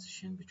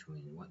transition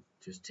between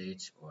two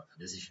states or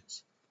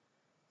decisions.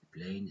 The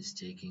plane is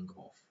taking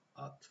off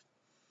at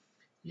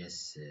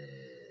yes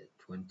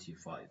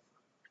 25.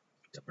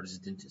 The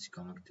president is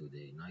coming to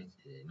the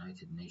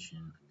United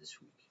Nations this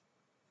week.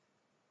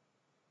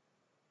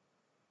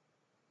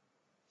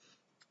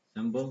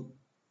 Simple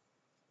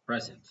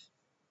present.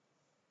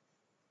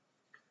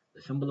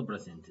 The simple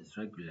present is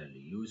regularly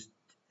used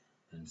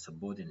in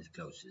subordinate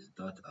clauses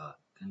that are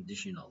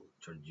conditional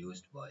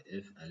introduced by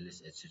if,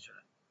 unless, etc.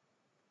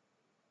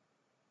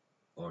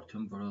 or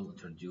temporal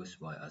introduced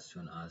by as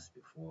soon as,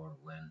 before,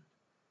 when.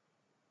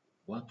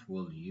 What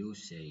will you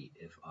say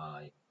if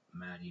I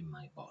marry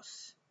my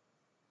boss?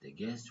 The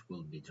guests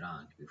will be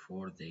drunk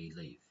before they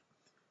leave.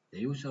 The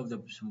use of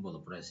the simple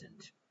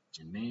present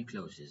in many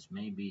clauses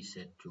may be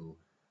said to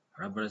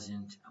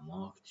represent a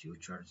marked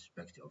future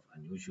aspect of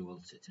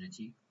unusual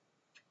certainty,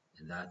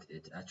 in that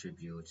it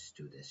attributes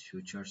to this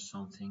future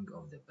something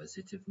of the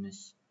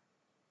positiveness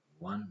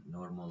one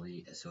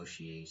normally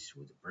associates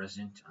with the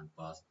present and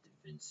past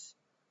events.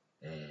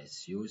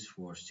 It's used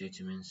for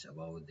statements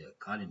about the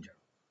calendar.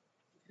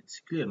 It's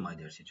clear my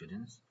dear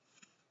students.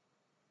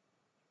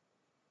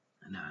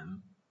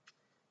 نعم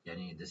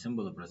يعني the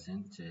simple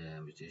present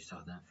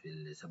بتستخدم في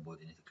ال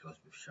subordinate clause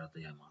في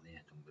الشرطية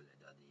الماضية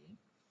بالإعدادية.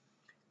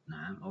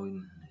 نعم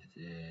أو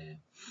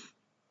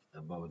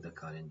about the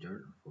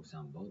calendar for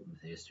example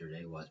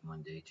yesterday was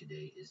Monday,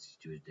 today is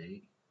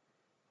Tuesday.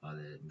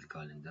 هذا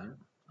بالكالندر.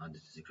 and to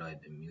describe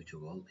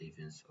immutable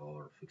events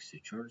or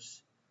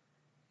fixtures.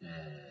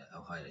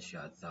 أو هاي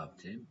الأشياء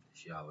الثابتة،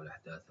 الأشياء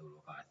والأحداث أو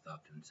الوقائع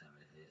الثابتة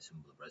نسميها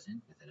simple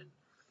present. مثلا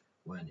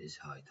when is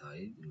high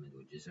tide المد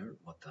والجزر.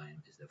 what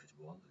time is the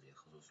football اللي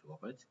خصوص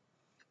الوقت.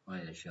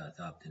 وهاي الأشياء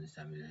ثابتة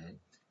نستعملها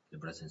the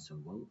present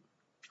simple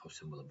أو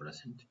simple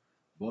present.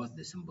 Both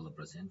the simple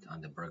present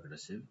and the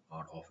progressive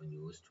are often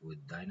used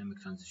with dynamic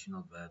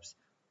transitional verbs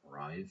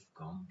arrive,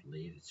 come,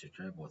 leave,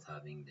 etc. both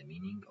having the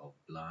meaning of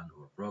plan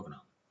or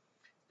program.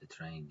 The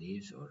train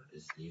leaves or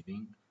is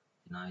leaving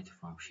tonight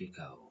from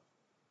Chicago.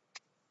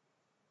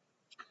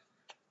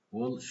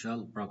 Will,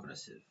 shall,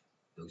 progressive.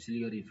 The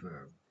auxiliary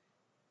verb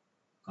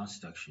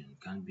construction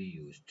can be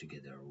used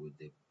together with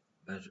the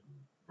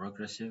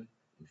progressive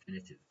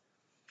infinitive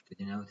to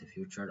denote the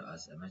future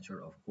as a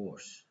matter of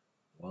course.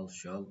 Will,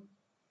 shall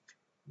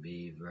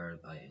be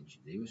verb ing.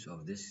 The use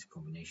of this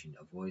combination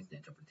avoids the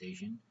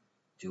interpretation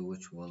to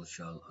which will,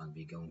 shall, and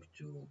be going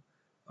to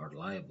are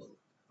liable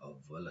of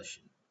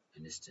volition,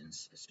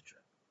 instance, etc.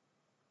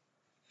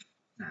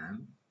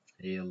 نعم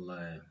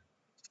he'll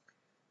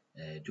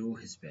do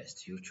his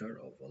best. Future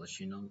of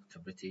volitional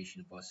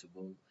interpretation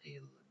possible.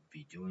 He'll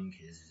be doing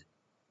his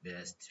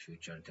best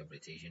future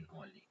interpretation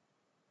only.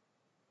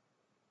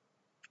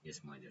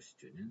 Yes, my dear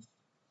students.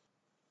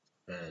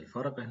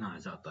 الفرق هنا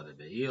أعزائي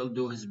الطلبة he'll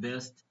do his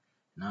best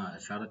هنا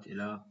أشارت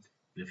إلى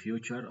the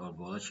future of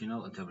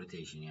volitional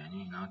interpretation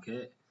يعني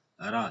هناك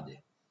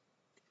إرادة.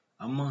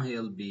 أما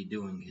he'll be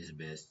doing his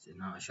best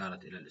هنا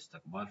أشارت إلى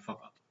الاستقبال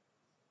فقط.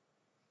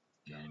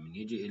 يعني من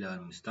يجي إلى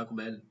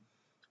المستقبل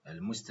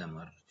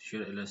المستمر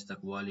تشير إلى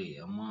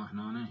استقبالية. أما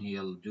هنا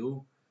he'll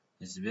do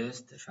his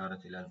best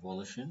أشارت إلى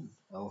volition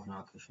أو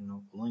هناك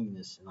شنو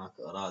willingness هناك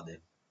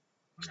إرادة.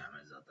 نعم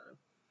أعزائي الطلبة.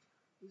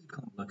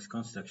 Complex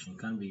construction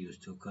can be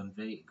used to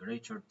convey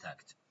greater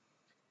tact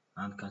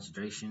and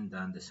consideration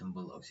than the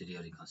simple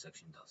auxiliary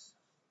construction does.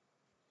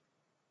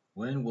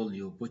 When will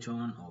you put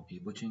on or be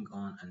putting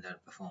on under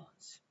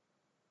performance?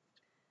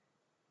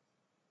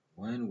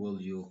 When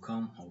will you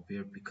come or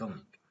be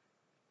becoming?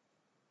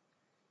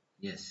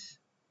 Yes.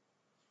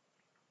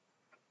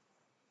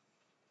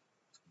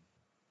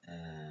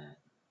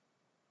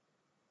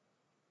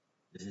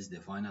 This is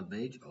the final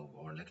page of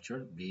our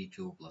lecture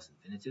B2 plus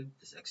infinitive.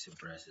 This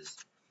expresses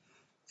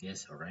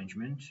yes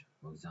arrangement.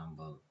 For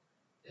example,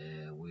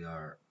 we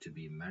are to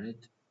be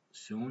married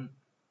soon.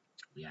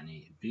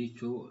 يعني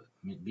B2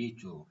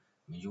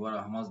 من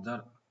وراها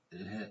مصدر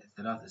لها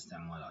ثلاث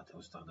استعمالات أو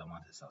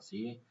استخدامات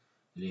أساسية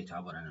اللي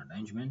تعبر عن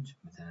arrangement.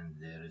 مثلا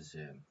there is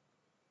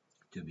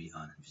to be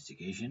an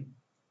investigation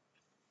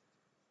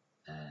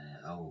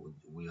أو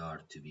we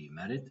are to be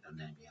married and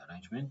then be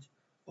arrangement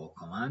or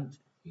command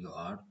you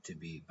are to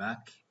be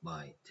back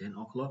by 10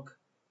 o'clock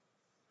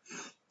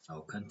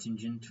أو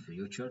contingent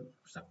future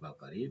مستقبل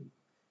قريب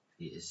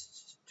he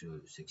is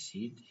to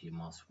succeed he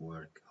must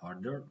work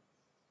harder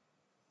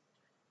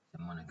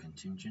يسمونه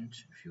contingent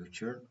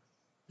future.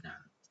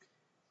 نعم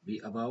be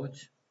about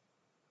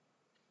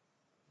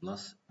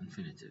plus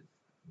infinitive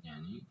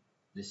يعني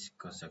this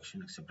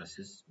construction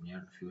expresses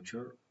near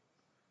future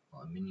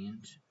or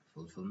imminent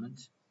fulfillment.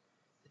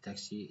 The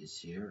taxi is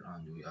here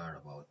and we are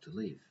about to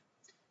leave.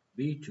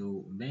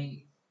 B2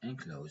 may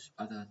enclose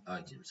other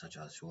items such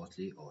as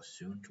shortly or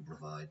soon to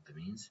provide a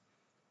means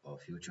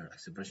of future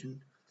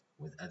expression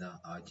with other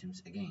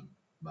items again.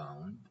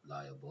 Bound,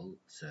 liable,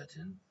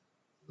 certain,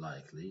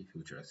 likely.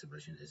 Future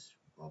expression is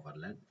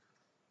overlaid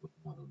with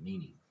model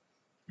meaning.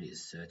 He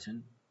is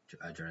certain to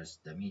address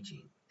the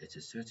meeting. It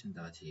is certain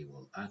that he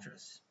will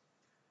address.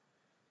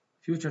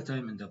 future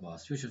time in the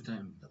past. Future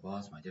time in the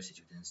past, my dear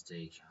students,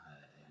 take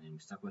يعني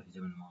المستقبل في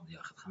الزمن الماضي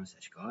يأخذ 5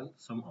 أشكال.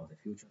 Some of the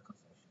future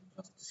conceptions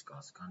just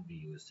discussed can be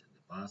used in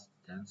the past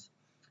tense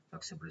to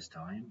express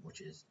time,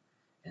 which is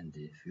in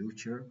the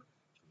future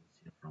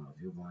from a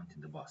viewpoint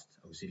in the past.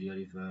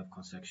 Auxiliary verb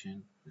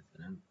construction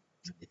مثلا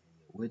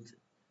with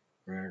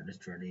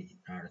literally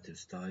narrative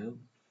style.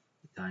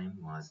 The time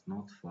was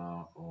not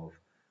far off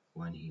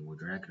when he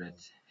would regret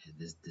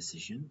this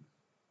decision.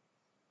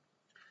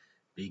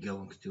 Be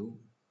going to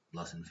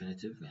plus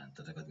infinitive يعني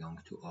تلقى going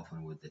to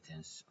often with the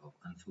tense of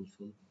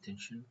unfulfilled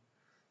intention.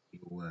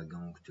 You were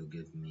going to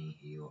give me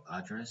your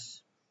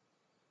address.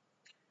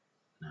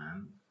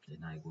 نعم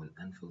هنا يقول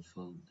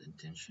unfulfilled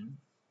intention.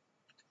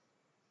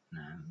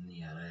 نعم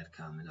نية غير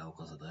كاملة أو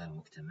قصد غير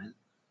مكتمل.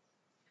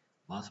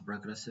 Past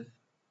progressive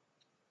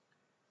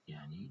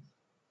يعني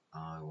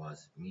I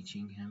was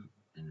meeting him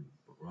in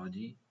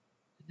Brody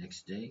the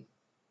next day.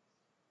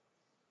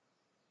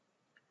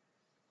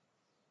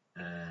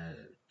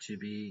 To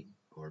be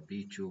or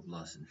be2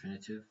 plus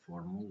infinitive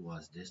formal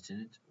was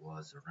destined,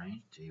 was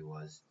arranged, he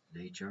was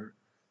later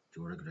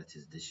to regret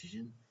his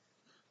decision.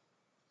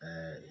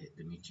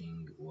 The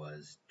meeting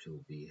was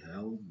to be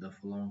held the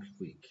following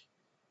week.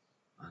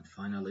 And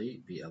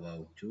finally, be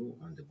about to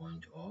on the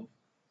point of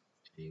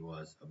he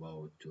was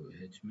about to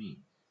hit me.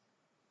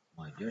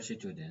 My dear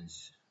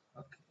students,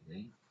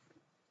 okay,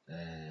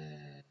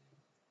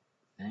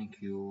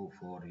 thank you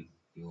for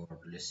your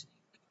listening.